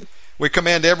to it. We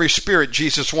command every spirit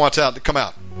Jesus wants out to come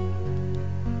out.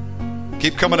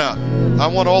 Keep coming out. I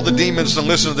want all the demons to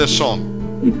listen to this song.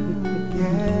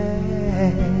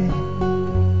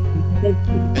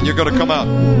 And you're going to come out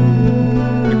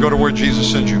and go to where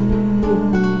Jesus sends you.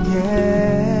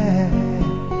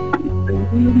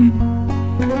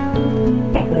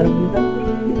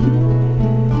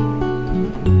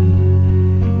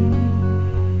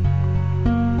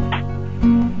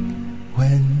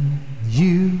 When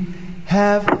you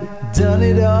have done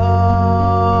it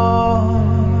all,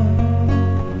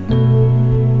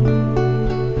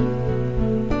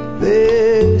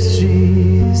 there's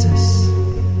Jesus.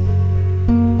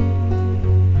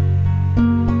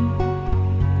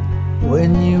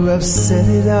 When you have said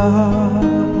it all,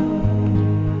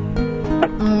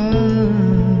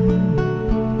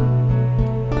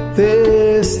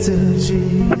 there's still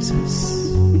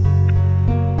Jesus.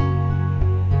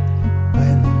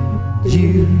 When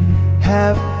you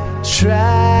have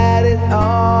tried it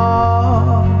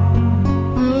all,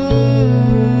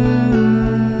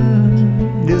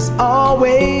 there's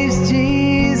always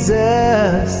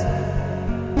Jesus.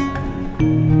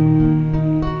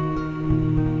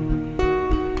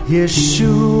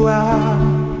 Yeshua,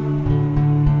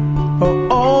 our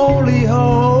only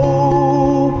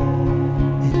hope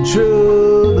in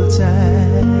troubled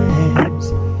times.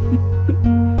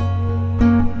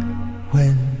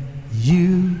 When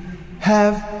you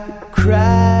have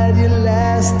cried your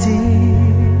last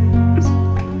tears,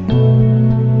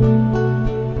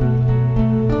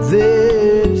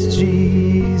 there's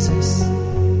Jesus.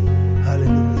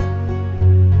 Hallelujah.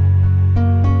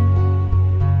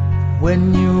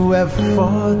 When you have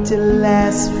fought your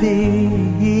last fight,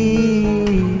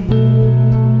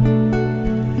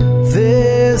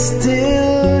 there's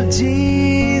still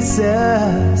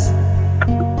Jesus.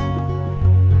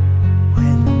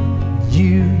 When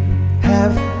you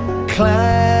have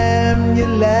climbed your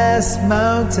last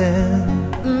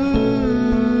mountain,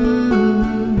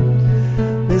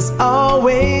 there's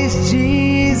always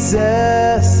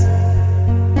Jesus.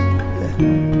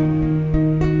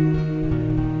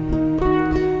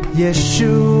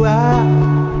 Yeshua,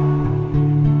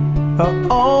 our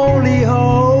only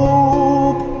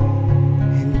hope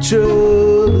in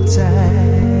troubled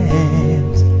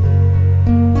times.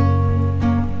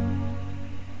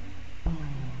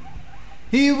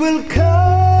 He will calm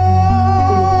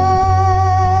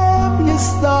your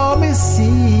stormy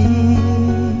seas.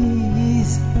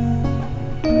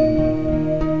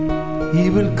 He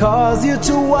will cause you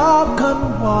to walk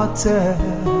on water.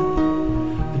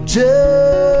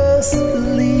 Just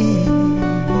believe.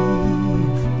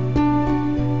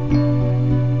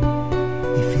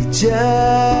 If you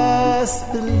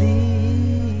just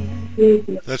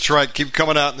believe. That's right. Keep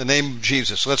coming out in the name of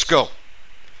Jesus. Let's go.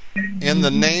 In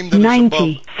the name that is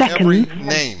above every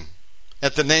name.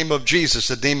 At the name of Jesus,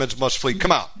 the demons must flee.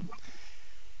 Come out.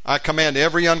 I command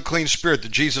every unclean spirit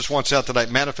that Jesus wants out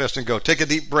tonight, manifest and go. Take a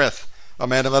deep breath,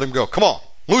 Amanda, let him go. Come on.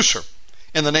 Loose her.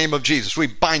 In the name of Jesus, we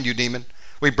bind you, demon.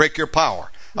 We break your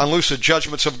power. Unloose the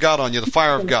judgments of God on you, the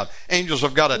fire of God. Angels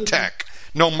of God attack.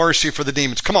 No mercy for the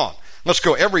demons. Come on. Let's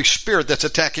go. Every spirit that's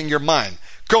attacking your mind,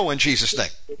 go in Jesus'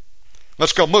 name.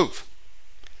 Let's go. Move.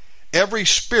 Every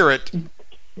spirit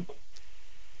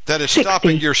that is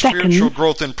stopping your spiritual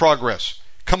growth and progress,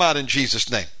 come out in Jesus'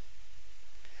 name.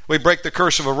 We break the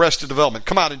curse of arrested development.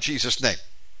 Come out in Jesus' name.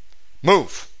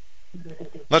 Move.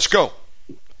 Let's go.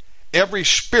 Every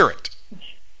spirit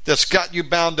that's got you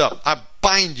bound up, I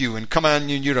bind you and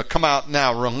command you to come out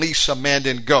now. Release Amanda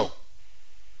and go.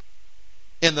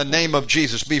 In the name of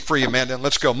Jesus, be free, Amanda.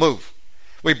 Let's go. Move.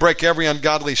 We break every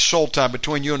ungodly soul tie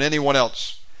between you and anyone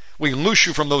else. We loose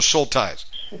you from those soul ties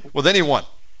with anyone.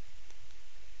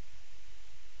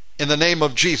 In the name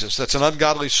of Jesus, that's an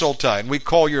ungodly soul tie. And we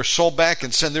call your soul back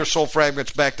and send their soul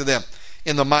fragments back to them.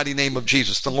 In the mighty name of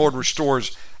Jesus, the Lord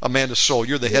restores Amanda's soul.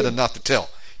 You're the head and not the tail.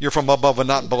 You're from above and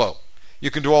not below. You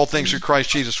can do all things through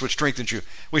Christ Jesus, which strengthens you.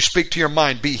 We speak to your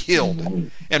mind. Be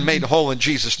healed and made whole in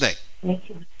Jesus' name.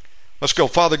 Let's go.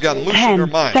 Father God, loosen your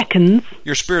mind. 10 seconds.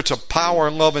 Your spirits of power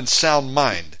and love and sound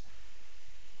mind.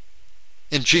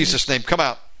 In Jesus' name, come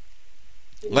out.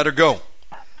 Let her go.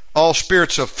 All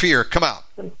spirits of fear, come out.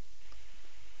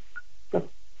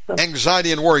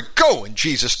 Anxiety and worry, go in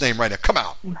Jesus' name right now. Come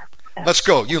out. Let's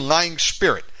go. You lying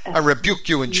spirit, I rebuke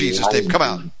you in Jesus' name. Come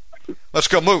out. Let's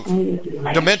go. Move.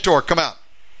 Dementor, come out.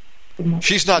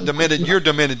 She's not demented. You're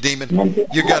demented, demon.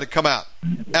 You got to come out.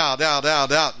 Out, out,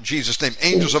 out, out in Jesus' name.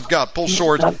 Angels of God, pull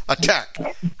swords, attack.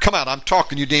 Come out. I'm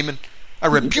talking to you, demon. I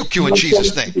rebuke you in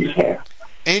Jesus' name.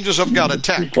 Angels of God,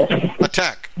 attack.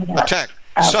 Attack. Attack.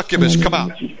 Succubus, come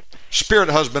out. Spirit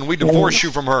husband, we divorce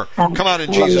you from her. Come out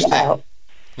in Jesus' name.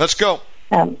 Let's go.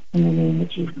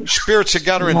 Spirits that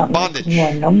got her in bondage,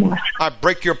 I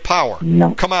break your power.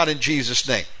 Come out in Jesus'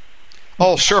 name.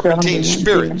 All serpentine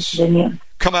spirits,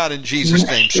 come out in Jesus'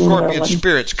 name. Scorpion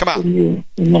spirits, come out.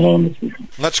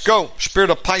 Let's go.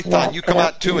 Spirit of Python, you come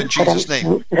out too in Jesus'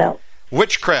 name.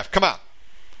 Witchcraft, come out.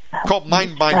 Cult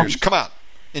mind binders, come out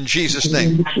in Jesus'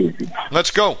 name.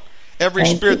 Let's go. Every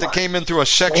spirit that came in through a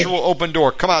sexual open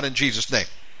door, come out in Jesus' name.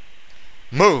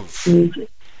 Move.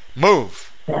 Move.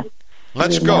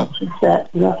 Let's go.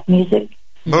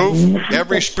 Move.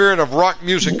 Every spirit of rock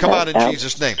music, come out in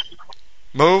Jesus' name.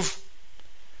 Move.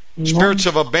 Spirits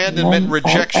of abandonment and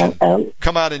rejection,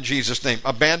 come out in Jesus' name.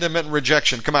 Abandonment and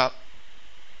rejection, come out.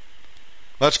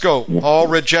 Let's go. All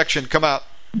rejection, come out.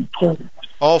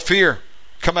 All fear,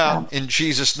 come out in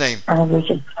Jesus' name.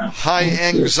 High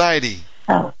anxiety,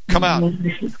 come out.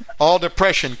 All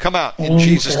depression, come out in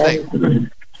Jesus' name.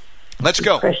 Let's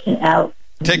go.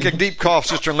 Take a deep cough,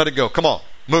 sister, and let it go. Come on.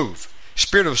 Move.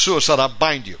 Spirit of suicide, I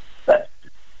bind you.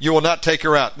 You will not take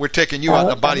her out. We're taking you out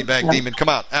in a body bag, demon. Come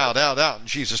out. Out, out, out. In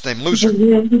Jesus' name. Loose her.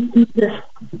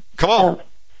 Come on.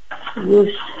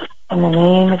 Loose in the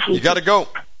name of Jesus. You got to go.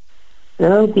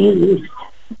 Go be loosed.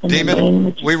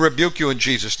 Demon, we rebuke you in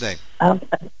Jesus' name.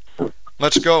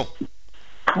 Let's go.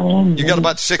 You got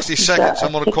about 60 seconds.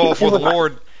 I'm going to call for the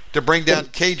Lord to bring down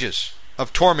cages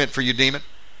of torment for you, demon.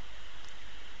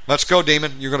 Let's go,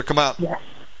 demon. You're going to come out.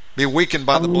 Be weakened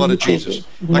by the blood of Jesus.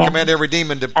 I command every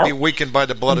demon to be weakened by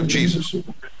the blood of Jesus.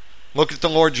 Look at the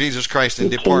Lord Jesus Christ and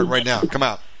depart right now. Come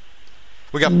out.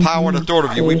 We got power and authority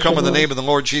of you. We come in the name of the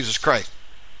Lord Jesus Christ.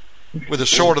 With the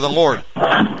sword of the Lord.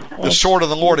 The sword of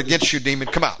the Lord against you, demon.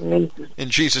 Come out. In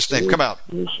Jesus' name. Come out.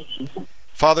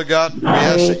 Father God, we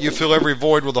ask that you fill every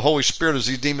void with the Holy Spirit as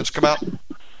these demons come out.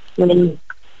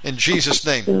 In Jesus'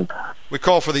 name. We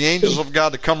call for the angels of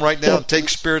God to come right now and take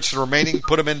spirits that are remaining,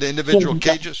 put them into individual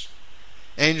cages.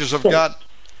 Angels of God,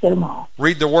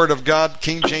 read the Word of God,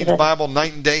 King James Bible,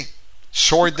 night and day.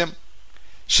 Sword them.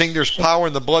 Sing there's power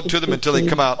in the blood to them until they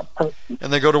come out.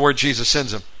 And they go to where Jesus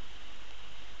sends them.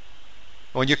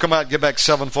 When you come out, give back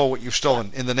sevenfold what you've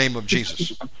stolen in the name of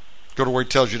Jesus. Go to where he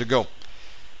tells you to go.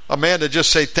 Amanda,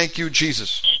 just say, thank you,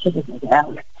 Jesus.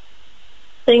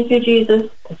 Thank you, Jesus.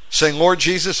 Saying, Lord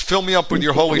Jesus, fill me up with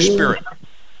your Holy Spirit.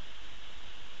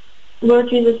 Lord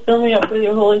Jesus, fill me up with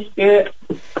your Holy Spirit.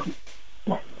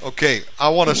 Okay, I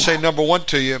want to say number one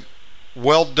to you,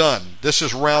 well done. This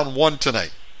is round one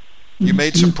tonight. You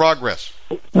made some progress.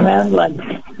 Round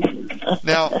one.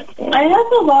 Now, I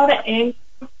have a lot of anger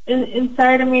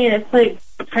inside of me, and it's like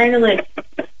kind of like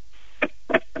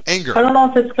anger. I don't know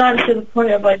if it's gotten to the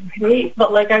point of like hate,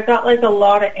 but like I got like a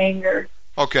lot of anger.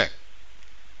 Okay.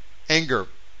 Anger.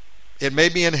 It may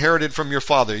be inherited from your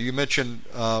father. You mentioned,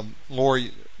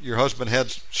 Lori, your husband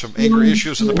had some anger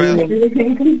issues in the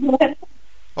past.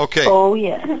 Okay. Oh,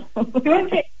 yeah.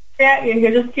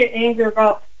 You just get angry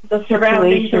about the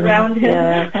surroundings around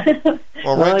him.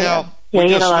 Well, right now, Yeah,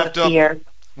 he had a lot of fear.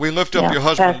 We lift up your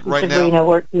husband Pastor right Sabrina now.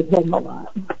 worked with him a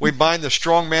lot. We bind the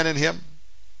strong man in him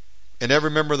and every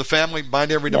member of the family,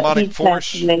 bind every demonic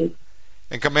force,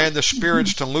 and command the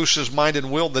spirits to loose his mind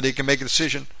and will that he can make a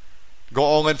decision. Go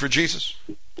all in for Jesus.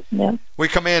 Yeah. We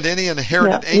command any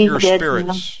inherited anger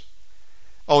spirits.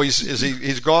 Oh,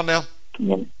 he's gone now?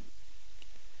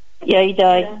 Yeah, he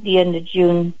died at the end of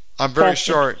June. I'm very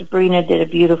sorry. Sabrina did a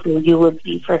beautiful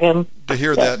eulogy for him. To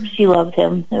hear that. She loved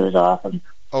him. It was awesome.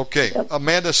 Okay. Yep.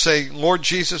 Amanda, say, Lord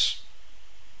Jesus.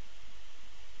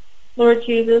 Lord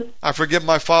Jesus. I forgive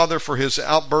my father for his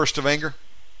outburst of anger.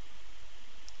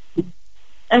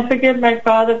 I forgive my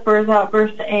father for his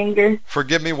outburst of anger.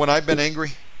 Forgive me when I've been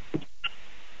angry.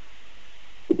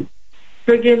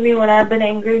 Forgive me when I've been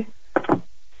angry.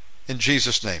 In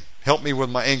Jesus' name, help me with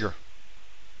my anger.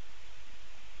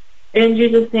 In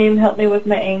Jesus' name, help me with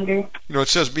my anger. You know, it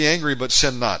says be angry, but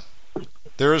sin not.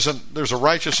 There's a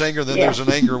righteous anger, then there's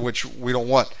an anger which we don't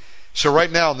want. So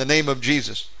right now, in the name of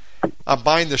Jesus, I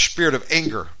bind the spirit of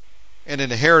anger and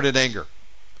inherited anger.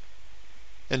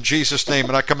 In Jesus' name,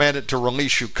 and I command it to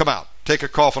release you. Come out. Take a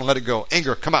cough and let it go.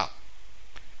 Anger, come out.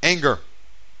 Anger.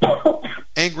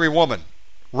 Angry woman.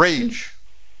 Rage.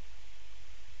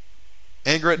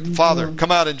 Anger at Father.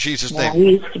 Come out in Jesus'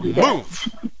 name. Move.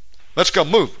 Let's go.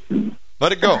 Move.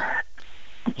 Let it go.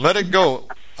 Let it go,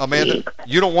 Amanda.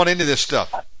 You don't want any of this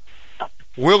stuff.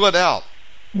 Will it out.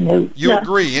 You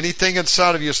agree. Anything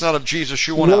inside of you is not of Jesus,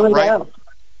 you want out, right?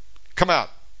 Come out.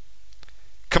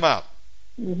 Come out.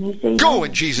 Go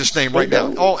in Jesus' name right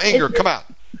now. All anger, come out.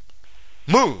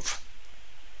 Move.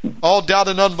 All doubt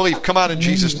and unbelief, come out in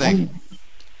Jesus' name.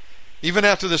 Even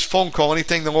after this phone call,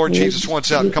 anything the Lord Jesus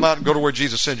wants out, come out and go to where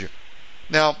Jesus sends you.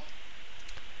 Now,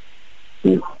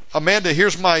 Amanda,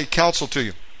 here's my counsel to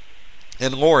you.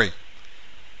 And Lori,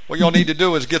 what y'all need to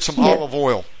do is get some olive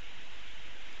oil.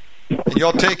 And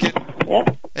y'all take it,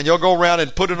 and y'all go around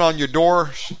and put it on your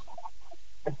doors,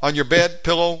 on your bed,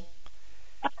 pillow,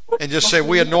 and just say,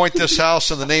 we anoint this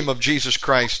house in the name of Jesus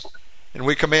Christ, and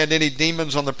we command any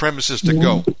demons on the premises to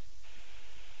go.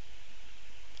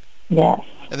 Yes.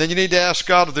 And then you need to ask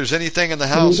God if there's anything in the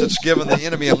house that's given the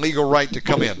enemy a legal right to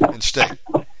come in and stay.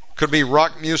 Could be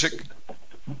rock music.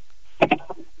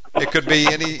 It could be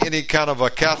any kind of a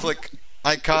Catholic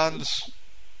icons,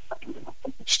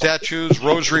 statues,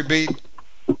 rosary bead,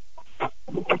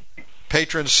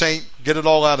 patron saint. Get it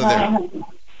all out of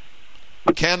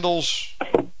there. Candles.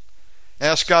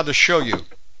 Ask God to show you.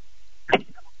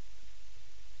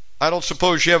 I don't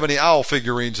suppose you have any owl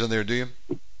figurines in there, do you?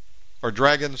 Or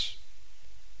dragons?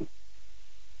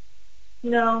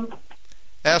 No.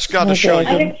 Ask God to show you.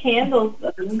 I have candles.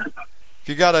 If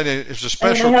you got it's a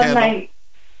special candle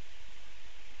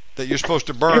that you're supposed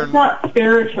to burn. It's not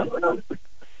spiritual.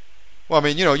 Well, I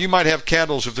mean, you might have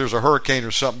candles if there's a hurricane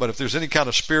or something, but if there's any kind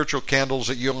of spiritual candles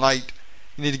that you light,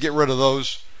 you need to get rid of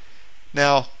those.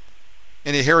 Now,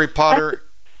 any Harry Potter?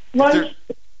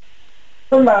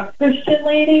 From a Christian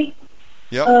lady.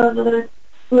 Yep.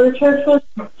 The church was.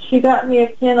 She got me a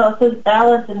candle. It says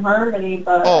balance and harmony,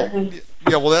 but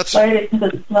that's light it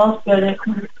because it smells good.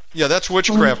 Yeah, that's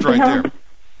witchcraft right there.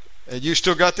 And you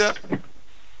still got that?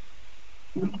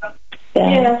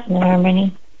 Balance and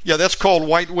harmony. Yeah, that's called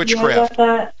white witchcraft. Yeah,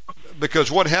 I got that.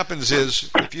 Because what happens is,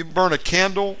 if you burn a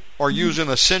candle or use an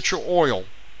essential oil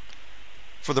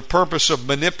for the purpose of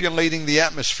manipulating the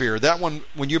atmosphere, that one,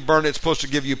 when you burn it, it's supposed to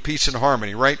give you peace and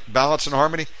harmony, right? Balance and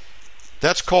harmony.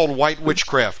 That's called white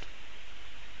witchcraft.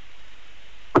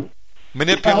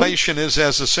 Manipulation is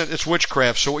it's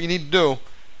witchcraft. So what you need to do,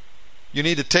 you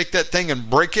need to take that thing and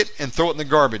break it and throw it in the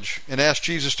garbage and ask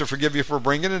Jesus to forgive you for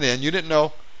bringing it in. You didn't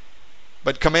know,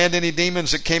 but command any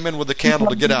demons that came in with the candle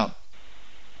to get out.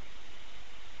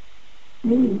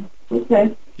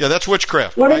 Okay. Yeah, that's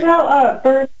witchcraft. What right? about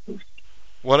birds?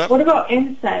 What about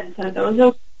incense? Are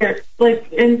those okay?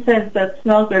 Like incense that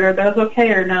smells good, are those okay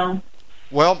or no?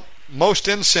 Well, most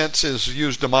incense is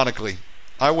used demonically.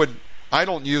 I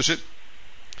don't use it.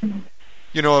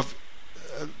 If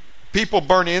people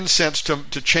burn incense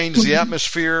to change the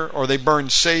atmosphere, or they burn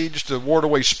sage to ward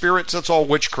away spirits, that's all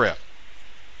witchcraft.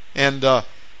 And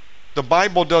the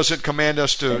Bible doesn't command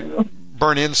us to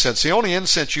burn incense. The only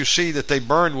incense you see that they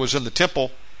burned was in the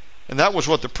temple, and that was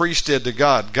what the priest did to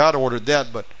God. God ordered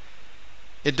that, but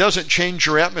it doesn't change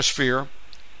your atmosphere.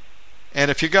 And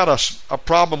if you got a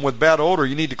problem with bad odor,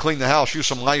 you need to clean the house. Use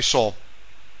some Lysol.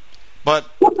 But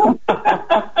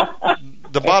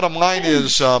the bottom line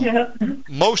is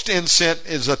most incense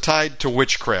is tied to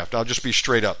witchcraft. I'll just be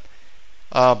straight up.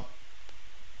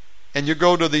 And you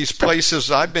go to these places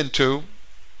I've been to.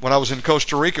 When I was in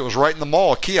Costa Rica, it was right in the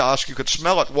mall, a kiosk. You could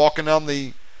smell it walking down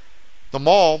the the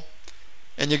mall,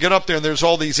 and you get up there and there's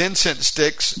all these incense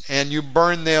sticks, and you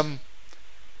burn them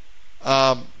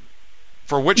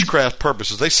for witchcraft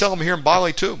purposes. They sell them here in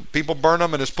Bali too. People burn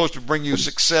them, and it's supposed to bring you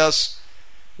success,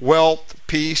 wealth,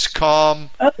 peace,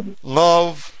 calm,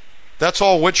 love. That's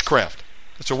all witchcraft.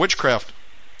 It's a witchcraft.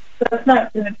 That's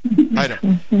not good. I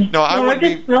know. No, I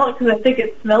just smell it because I think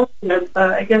it smells good,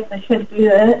 but I guess I shouldn't do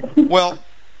that. Well,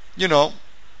 you know,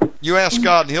 you ask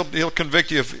God, and He'll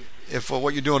convict you if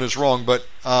what you're doing is wrong. But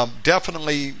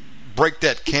definitely break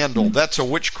that candle. That's a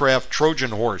witchcraft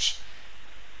Trojan horse.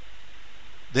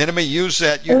 The enemy used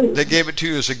that. They gave it to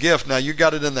you as a gift. Now you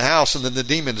got it in the house, and then the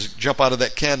demons jump out of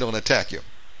that candle and attack you.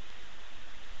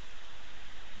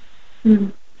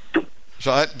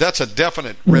 So that's a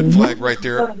definite red flag right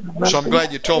there. So I'm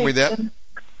glad you told me that.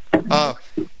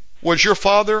 Was your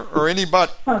father or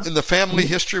anybody in the family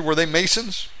history, were they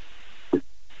Masons?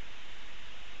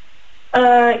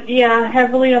 Yeah,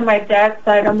 heavily on my dad's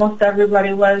side, almost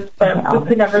everybody was, but we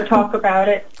could never talk about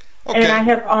it. Okay. And I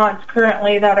have aunts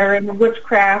currently that are in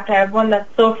witchcraft. I have one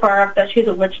that's so far up that she's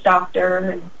a witch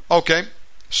doctor. Okay.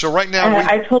 So right now...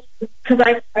 I told, because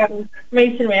I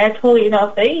Masonry, I told her,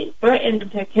 if they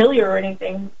threatened to kill you or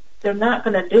anything, they're not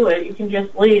going to do it. You can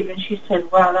just leave. And she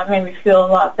said, wow, that made me feel a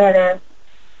lot better.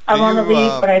 I want to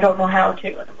leave, but I don't know how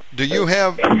to. Do you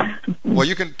have... Well,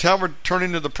 you can tell her, turn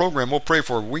into the program. We'll pray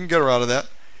for her. We can get her out of that.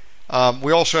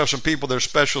 We also have some people that are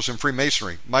specialists in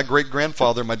Freemasonry. My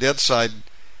great-grandfather, my dad's side,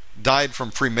 died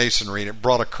from Freemasonry, and it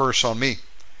brought a curse on me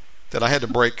that I had to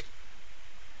break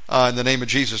in the name of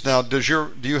Jesus. Now, do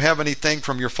you have anything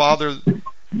from your father,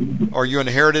 or you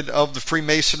inherited of the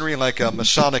Freemasonry, like a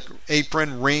Masonic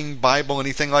apron, ring, Bible,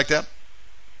 anything like that?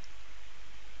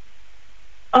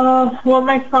 Well,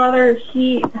 my father,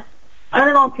 I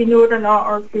don't know if he knew it or not,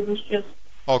 or if he was just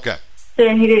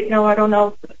saying he didn't know. I don't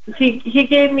know. He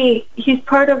gave me, he's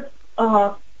part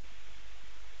of,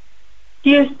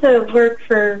 he used to work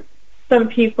for some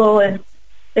people, and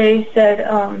they said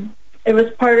it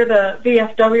was part of the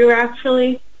VFW,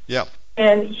 actually. Yeah.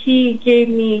 And he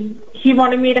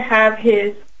wanted me to have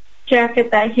his jacket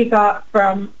that he got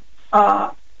from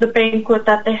the banquet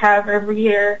that they have every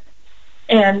year.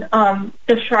 And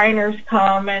the Shriners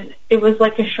come, and it was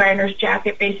like a Shriner's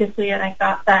jacket, basically, and I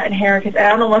got that inherited. I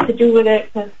don't know what to do with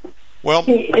it, because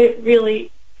it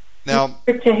really... Now,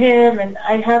 to him, and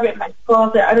I have it in my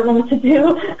closet. I don't know what to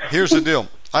do. Here's the deal.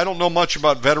 I don't know much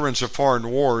about veterans of foreign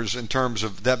wars in terms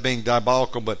of that being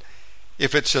diabolical, but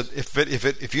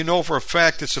if you know for a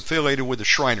fact it's affiliated with the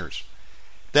Shriners,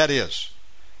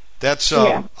 that's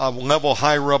a level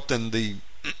higher up than the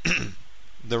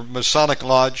Masonic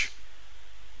Lodge.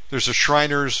 There's the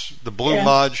Shriners, the Blue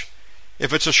Lodge.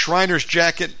 If it's a Shriner's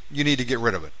jacket, you need to get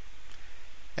rid of it.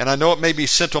 And I know it may be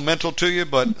sentimental to you,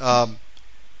 but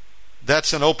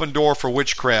that's an open door for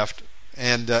witchcraft,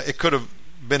 and it could have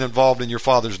been involved in your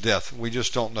father's death. We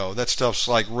just don't know. That stuff's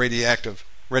like radioactive.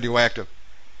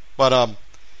 But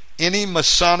any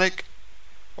Masonic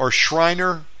or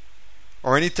Shriner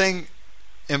or anything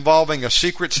involving a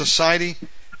secret society,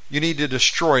 you need to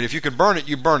destroy it. If you can burn it,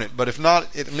 you burn it. But if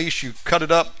not, at least you cut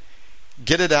it up,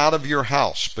 get it out of your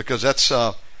house, because that's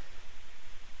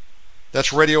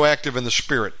radioactive in the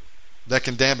spirit. That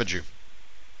can damage you.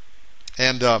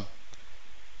 And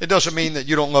it doesn't mean that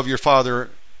you don't love your father.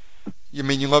 You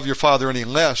mean you love your father any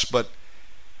less, but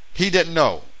he didn't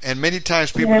know. And many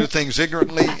times people do things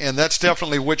ignorantly, and that's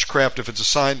definitely witchcraft if it's a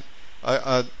sign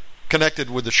connected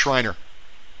with the Shriner.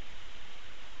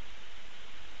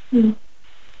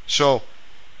 So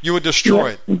you would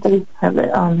destroy it. Have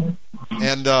it on.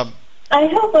 And I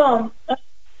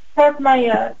have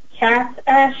my cat's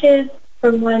ashes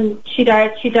from when she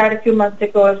died. She died a few months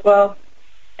ago as well.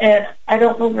 And I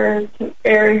don't know where to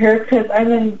bury her because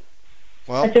I'm in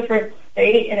a different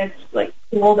state, and it's like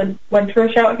cold and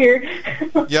winterish out here.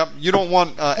 Yep, you don't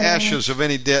want ashes of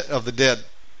any of the dead,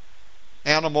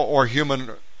 animal or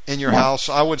human, in your house.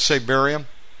 I would say bury them,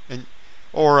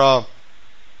 or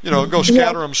go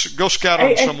scatter them. Go scatter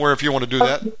them somewhere if you want to do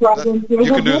that.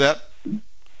 You can do that.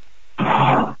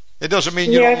 It doesn't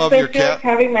mean you don't love your cat. Like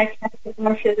having my cat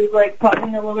ashes is like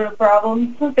causing a little bit of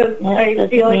problems because I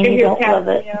feel like I hear cats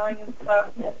meowing and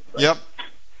stuff. Yep.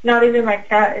 Not even my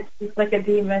cat; it's just like a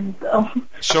demon.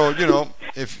 So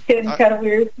if it's kind of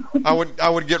weird. I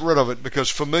would get rid of it,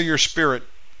 because familiar spirit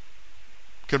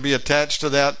could be attached to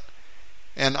that,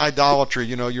 and idolatry.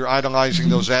 You're idolizing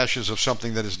those ashes of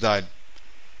something that has died.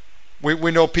 We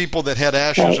know people that had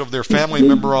ashes of their family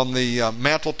member on the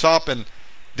manteltop, and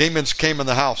demons came in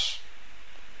the house.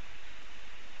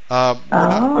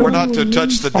 We're not to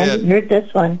touch the dead. I heard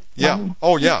this one. Yeah.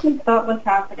 Oh, yeah. That was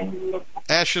happening.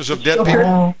 Ashes of dead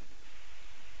people.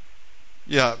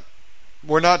 Yeah,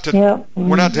 we're not to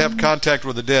have contact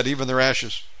with the dead, even their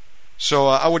ashes. So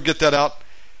I would get that out.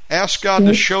 Ask God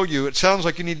to show you. It sounds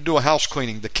like you need to do a house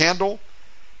cleaning. The candle,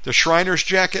 the Shriner's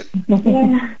jacket,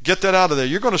 get that out of there.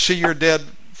 You're going to see your dead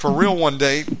for real one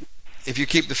day if you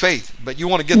keep the faith. But you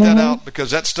want to get that out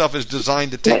because that stuff is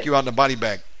designed to take you out in a body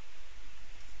bag.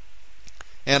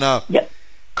 And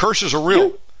curses are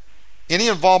real. Any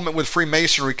involvement with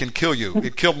Freemasonry can kill you.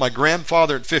 It killed my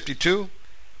grandfather at 52,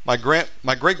 my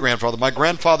great-grandfather, my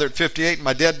grandfather at 58, and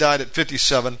my dad died at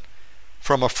 57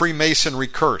 from a Freemasonry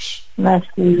curse.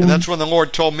 And that's when the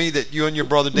Lord told me that you and your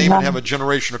brother Damon have a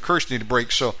generational curse you need to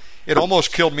break. So it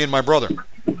almost killed me and my brother.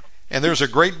 And there's a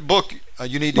great book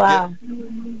you need to get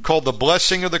called The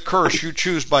Blessing of the Curse You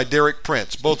Choose by Derek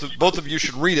Prince. Both of you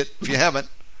should read it if you haven't.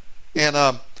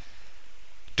 And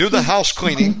do the house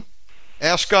cleaning.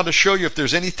 Ask God to show you if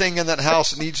there's anything in that house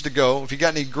that needs to go. If you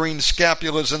got any green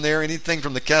scapulas in there, anything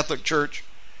from the Catholic Church.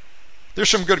 There's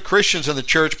some good Christians in the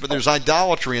church, but there's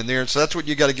idolatry in there, and so that's what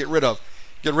you got to get rid of.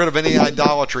 Get rid of any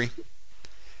idolatry.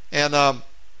 And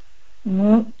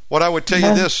what I would tell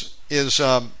you this is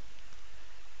the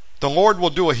Lord will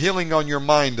do a healing on your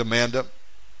mind, Amanda.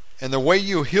 And the way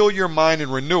you heal your mind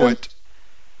and renew it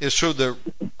is through the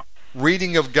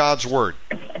reading of God's Word.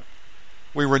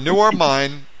 We renew our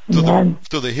mind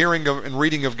through the hearing of and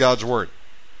reading of God's Word.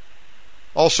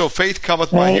 Also, faith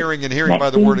cometh by hearing, and hearing by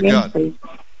the Word of God.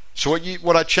 So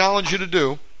what I challenge you to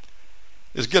do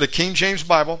is get a King James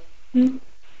Bible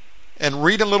and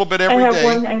read a little bit every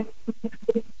day.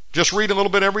 Just read a little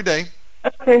bit every day.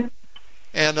 Okay.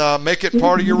 And make it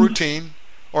part of your routine,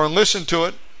 or listen to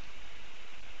it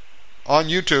on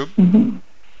YouTube.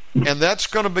 And that's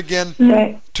going to begin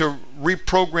to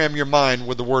reprogram your mind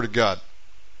with the Word of God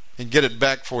and get it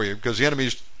back for you, because the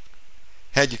enemy's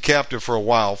had you captive for a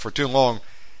while, for too long.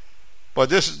 But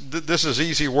this is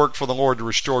easy work for the Lord to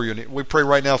restore you. And we pray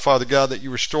right now, Father God, that you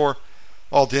restore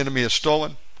all the enemy has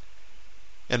stolen.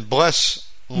 And bless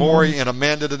Lori and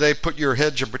Amanda today. Put your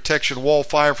hedge of protection, wall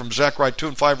fire from Zechariah 2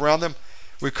 and 5 around them.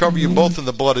 We cover you both in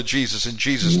the blood of Jesus, in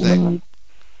Jesus' name.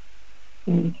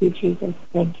 Thank you, Jesus.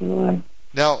 Thank you, Lord.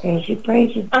 Now,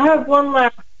 praise you. I have one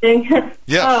last thing.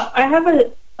 Yes. I have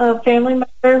a family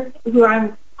member who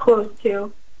I'm close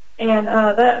to. And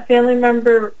that family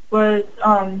member was...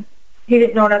 he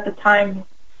didn't know it at the time.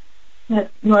 He had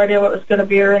no idea what it was going to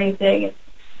be or anything.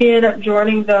 He ended up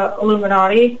joining the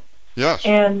Illuminati. Yes.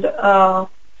 And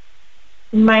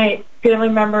my family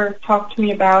member talked to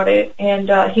me about it, and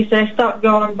he said I stopped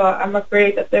going, but I'm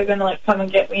afraid that they're going to come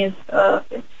and get me and stuff.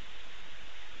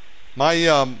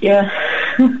 My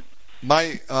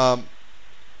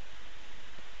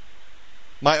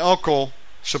uncle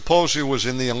supposedly was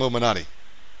in the Illuminati.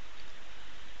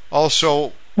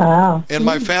 Also, in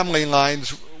my family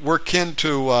lines, we're kin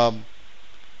to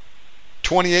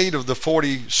 28 of the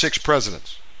 46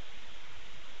 presidents.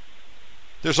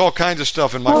 There's all kinds of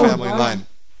stuff in my family line.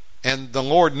 And the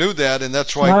Lord knew that, and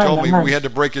that's why He told me we had to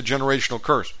break a generational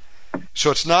curse. So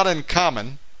it's not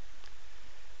uncommon.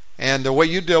 And the way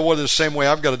you deal with it is the same way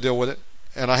I've got to deal with it,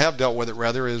 and I have dealt with it,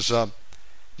 rather, is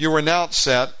you renounce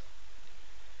that,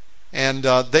 and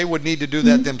they would need to do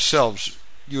that themselves.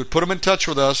 You would put them in touch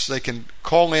with us. They can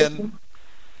call in.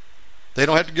 They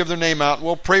don't have to give their name out.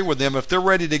 We'll pray with them. If they're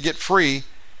ready to get free,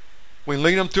 we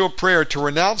lead them through a prayer to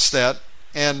renounce that.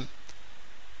 And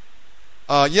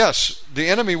yes, the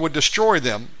enemy would destroy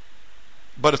them.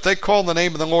 But if they call the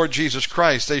name of the Lord Jesus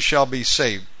Christ, they shall be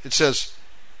saved. It says,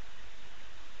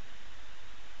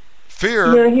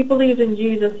 fear... Yeah, he believes in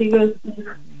Jesus. He goes...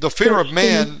 The fear of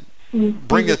man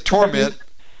bringeth torment,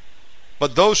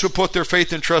 but those who put their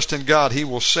faith and trust in God, He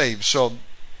will save. So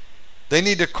they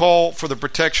need to call for the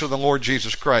protection of the Lord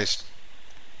Jesus Christ.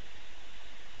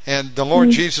 And the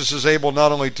Lord Jesus is able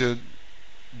not only to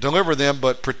deliver them,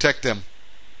 but protect them.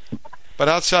 But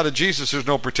outside of Jesus, there's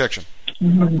no protection.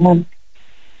 And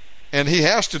He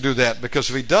has to do that,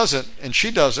 because if He doesn't, and she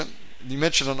doesn't, you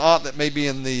mentioned an aunt that may be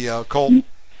in the cult,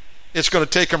 it's going to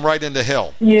take them right into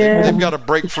hell. Yeah. They've got to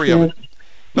break free of it.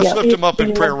 Let's lift them up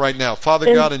in prayer right now.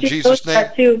 Father God, in Jesus'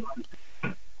 name,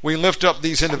 we lift up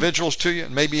these individuals to you,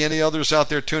 and maybe any others out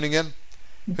there tuning in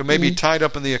who may be tied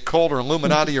up in the occult or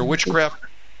Illuminati or witchcraft.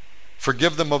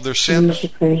 Forgive them of their sins.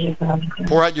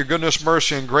 Pour out your goodness,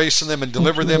 mercy, and grace in them, and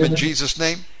deliver them in Jesus'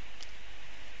 name.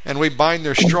 And we bind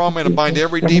their strong men and bind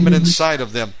every demon inside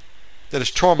of them that is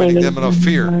tormenting them in a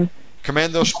fear.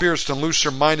 Command those spirits to loose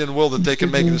their mind and will, that they can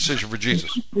make a decision for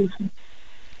Jesus.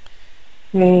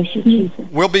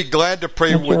 We'll be glad to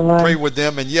pray with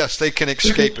them, and yes, they can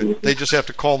escape it. They just have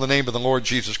to call the name of the Lord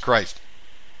Jesus Christ.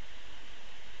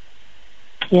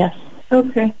 Yes.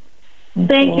 Okay.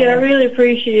 Thank you. I really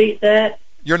appreciate that.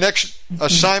 Your next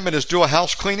assignment is do a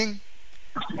house cleaning,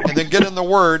 and then get in the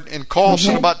Word and call us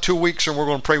in about 2 weeks, and we're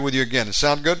going to pray with you again. Does it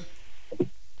sound good?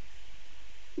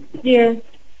 Yeah.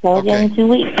 So again in 2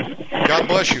 weeks. God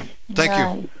bless you. Thank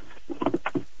you.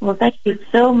 Well, thank you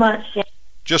so much.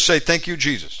 Just say, thank you,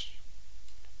 Jesus.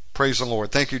 Praise the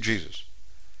Lord. Thank you, Jesus.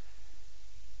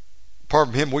 Apart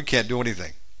from Him, we can't do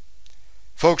anything.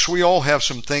 Folks, we all have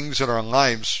some things in our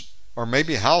lives, or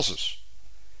maybe houses,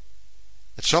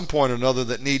 at some point or another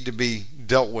that need to be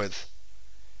dealt with.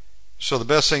 So the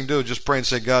best thing to do is just pray and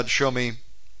say, God, show me if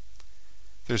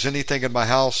there's anything in my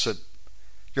house that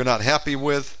you're not happy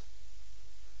with,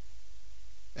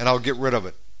 and I'll get rid of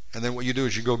it. And then what you do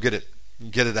is you go get it. You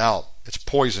get it out. It's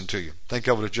poison to you. Think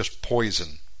of it as just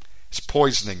poison. It's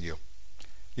poisoning you.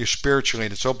 You spiritually,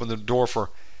 and it's opened the door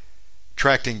for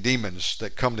attracting demons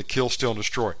that come to kill, steal, and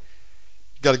destroy.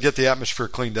 You've got to get the atmosphere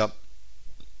cleaned up.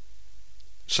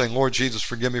 Saying, Lord Jesus,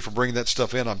 forgive me for bringing that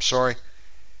stuff in. I'm sorry.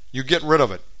 You get rid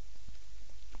of it.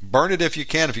 Burn it if you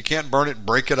can. If you can't burn it,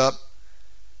 break it up.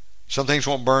 Some things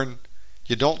won't burn.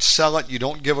 You don't sell it. You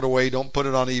don't give it away. Don't put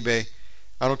it on eBay.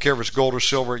 I don't care if it's gold or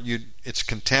silver. It's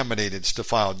contaminated. It's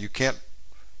defiled. You can't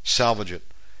salvage it.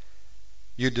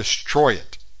 You destroy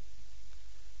it.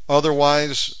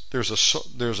 Otherwise, there's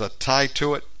a tie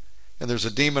to it, and there's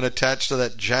a demon attached to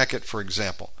that jacket, for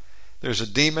example. There's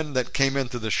a demon that came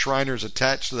into the Shriners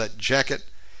attached to that jacket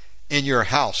in your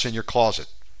house, in your closet.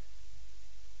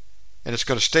 And it's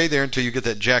going to stay there until you get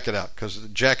that jacket out, because the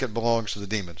jacket belongs to the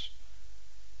demons.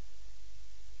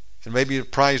 And maybe a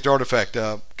prized artifact.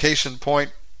 Case in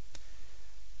point,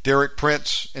 Derek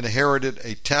Prince inherited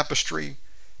a tapestry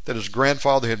that his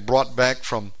grandfather had brought back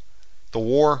from the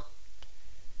war,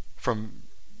 from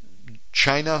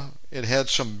China. It had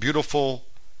some beautiful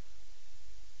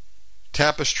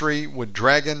tapestry with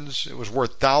dragons. It was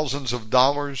worth thousands of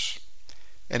dollars,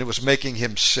 and it was making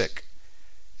him sick.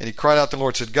 And he cried out to the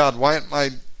Lord, said, God, why am I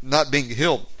not being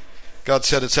healed? God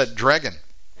said, it's that dragon.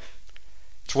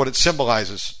 It's what it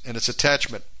symbolizes and its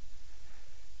attachment.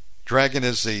 Dragon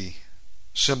is the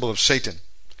symbol of Satan,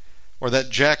 or that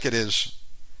jacket is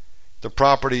the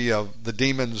property of the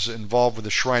demons involved with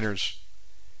the Shriners.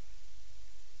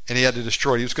 And he had to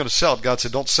destroy it. He was going to sell it. God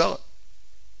said, don't sell it.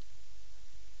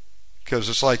 Because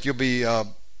it's like you'll be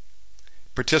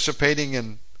participating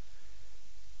in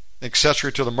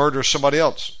accessory to the murder of somebody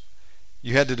else.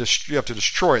 You have to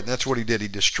destroy it. And that's what he did. He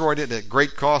destroyed it at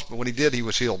great cost, but when he did, he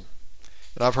was healed.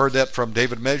 And I've heard that from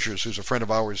David Measures, who's a friend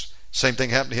of ours. Same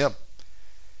thing happened to him.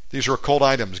 These are occult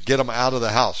items. Get them out of the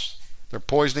house. They're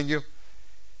poisoning you.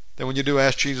 Then when you do,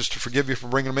 ask Jesus to forgive you for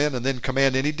bringing them in, and then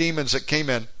command any demons that came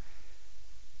in,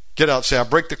 get out. Say, I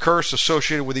break the curse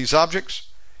associated with these objects,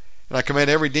 and I command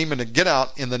every demon to get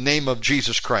out in the name of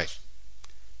Jesus Christ.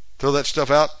 Throw that stuff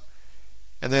out,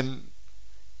 and then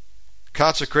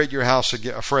consecrate your house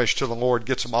afresh to the Lord.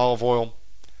 Get some olive oil.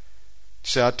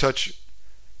 Say, I touch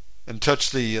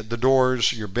the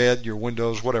doors, your bed, your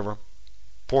windows, whatever.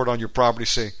 Pour it on your property.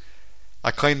 Say, I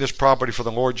claim this property for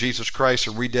the Lord Jesus Christ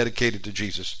and rededicate it to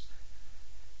Jesus.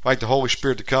 Invite the Holy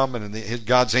Spirit to come, and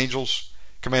God's angels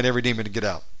command every demon to get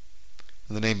out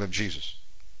in the name of Jesus.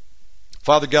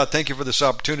 Father God, thank you for this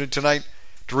opportunity tonight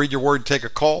to read your word and take a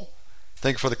call.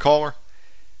 Thank you for the caller.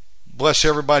 Bless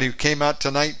everybody who came out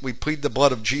tonight. We plead the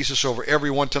blood of Jesus over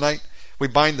everyone tonight. We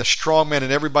bind the strong man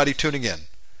and everybody tuning in.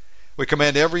 We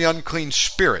command every unclean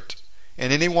spirit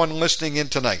and anyone listening in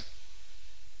tonight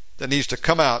that needs to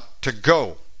come out to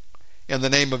go in the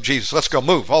name of Jesus. Let's go.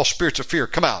 Move. All spirits of fear,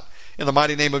 come out in the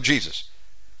mighty name of Jesus.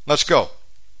 Let's go.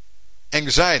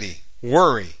 Anxiety,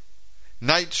 worry,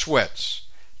 night sweats,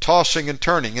 tossing and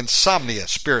turning, insomnia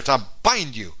spirits, I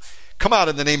bind you. Come out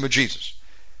in the name of Jesus.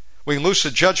 We loose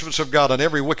the judgments of God on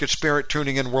every wicked spirit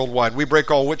tuning in worldwide. We break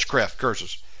all witchcraft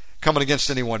curses coming against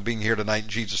anyone being here tonight in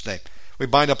Jesus' name. We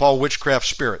bind up all witchcraft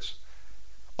spirits,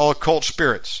 all occult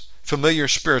spirits, familiar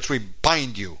spirits. We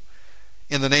bind you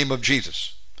in the name of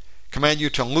Jesus. Command you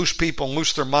to loose people and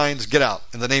loose their minds. Get out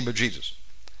in the name of Jesus.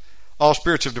 All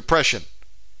spirits of depression,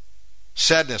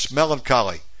 sadness,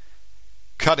 melancholy,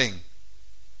 cutting,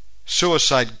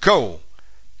 suicide, go.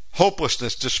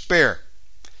 Hopelessness, despair,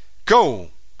 go.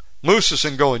 Loose us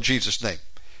and go in Jesus' name.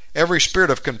 Every spirit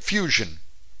of confusion,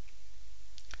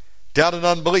 doubt and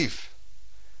unbelief,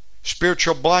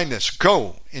 spiritual blindness,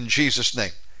 go in Jesus'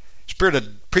 name. Spirit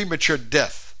of premature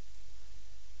death,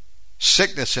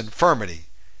 sickness, infirmity,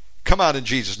 come out in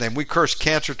Jesus' name. We curse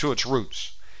cancer to its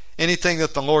roots. Anything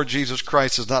that the Lord Jesus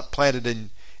Christ has not planted in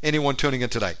anyone tuning in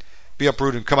tonight, be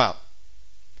uprooted and come out.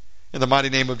 In the mighty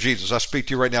name of Jesus, I speak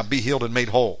to you right now. Be healed and made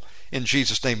whole. In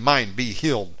Jesus' name, mind be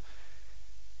healed.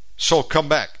 soul, come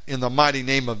back in the mighty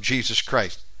name of Jesus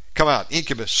Christ. Come out,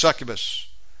 incubus, succubus,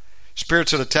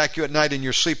 spirits that attack you at night in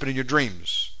your sleep and in your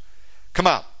dreams. Come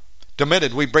out.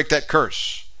 Demented, we break that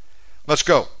curse. Let's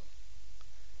go.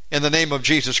 In the name of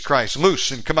Jesus Christ,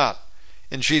 loose and come out.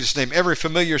 In Jesus' name, every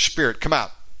familiar spirit, come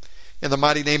out. In the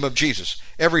mighty name of Jesus.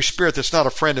 Every spirit that's not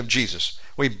a friend of Jesus,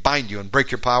 we bind you and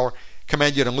break your power.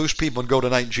 Command you to loose people and go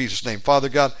tonight in Jesus' name. Father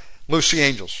God, loose the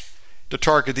angels to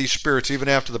target these spirits even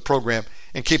after the program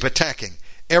and keep attacking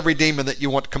every demon that you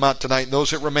want to come out tonight and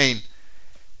those that remain.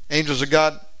 Angels of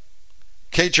God,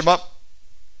 cage them up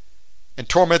and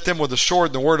torment them with the sword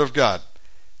and the word of God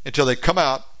until they come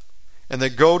out and they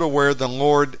go to where the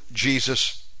Lord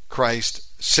Jesus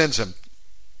Christ sends them.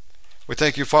 We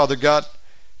thank you, Father God.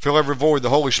 Fill every void with the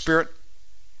Holy Spirit.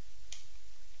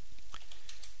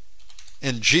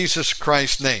 In Jesus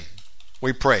Christ's name,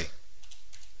 we pray.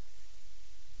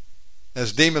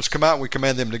 As demons come out, we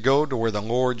command them to go to where the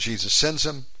Lord Jesus sends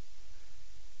them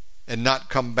and not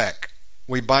come back.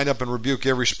 We bind up and rebuke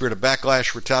every spirit of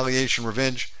backlash, retaliation,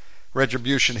 revenge,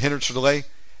 retribution, hindrance, or delay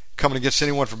coming against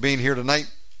anyone for being here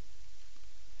tonight.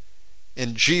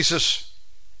 In Jesus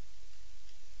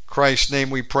Christ's name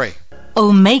we pray.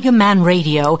 Omegaman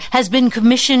Radio has been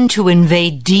commissioned to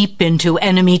invade deep into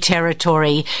enemy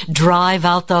territory, drive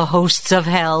out the hosts of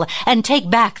hell, and take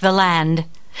back the land.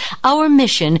 Our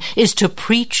mission is to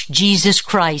preach Jesus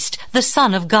Christ, the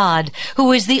Son of God,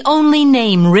 who is the only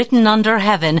name written under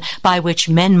heaven by which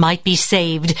men might be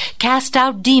saved, cast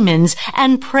out demons,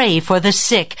 and pray for the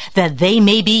sick that they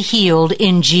may be healed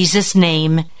in Jesus'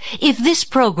 name. If this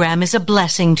program is a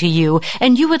blessing to you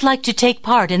and you would like to take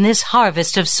part in this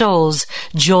harvest of souls,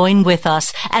 join with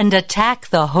us and attack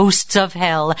the hosts of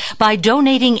hell by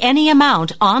donating any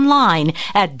amount online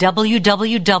at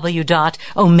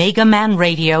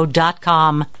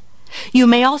www.omegamanradio.com. You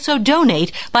may also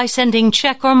donate by sending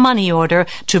check or money order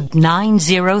to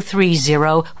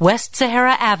 9030 West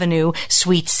Sahara Avenue,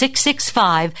 Suite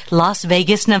 665, Las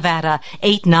Vegas, Nevada,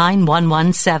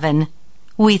 89117.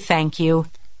 We thank you.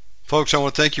 Folks, I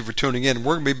want to thank you for tuning in.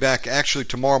 We're going to be back actually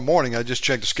tomorrow morning. I just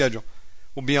checked the schedule.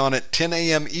 We'll be on at 10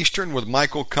 a.m. Eastern with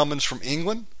Michael Cummins from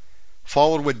England,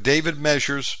 followed with David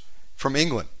Measures from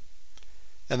England.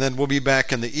 And then we'll be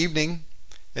back in the evening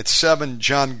at 7,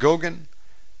 John Gogan,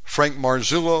 Frank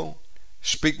Marzullo,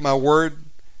 Speak My Word,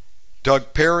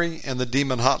 Doug Perry, and the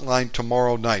Demon Hotline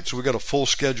tomorrow night. So we've got a full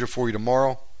schedule for you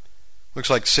tomorrow. Looks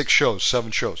like 7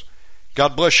 shows.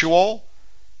 God bless you all.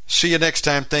 See you next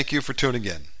time. Thank you for tuning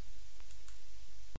in.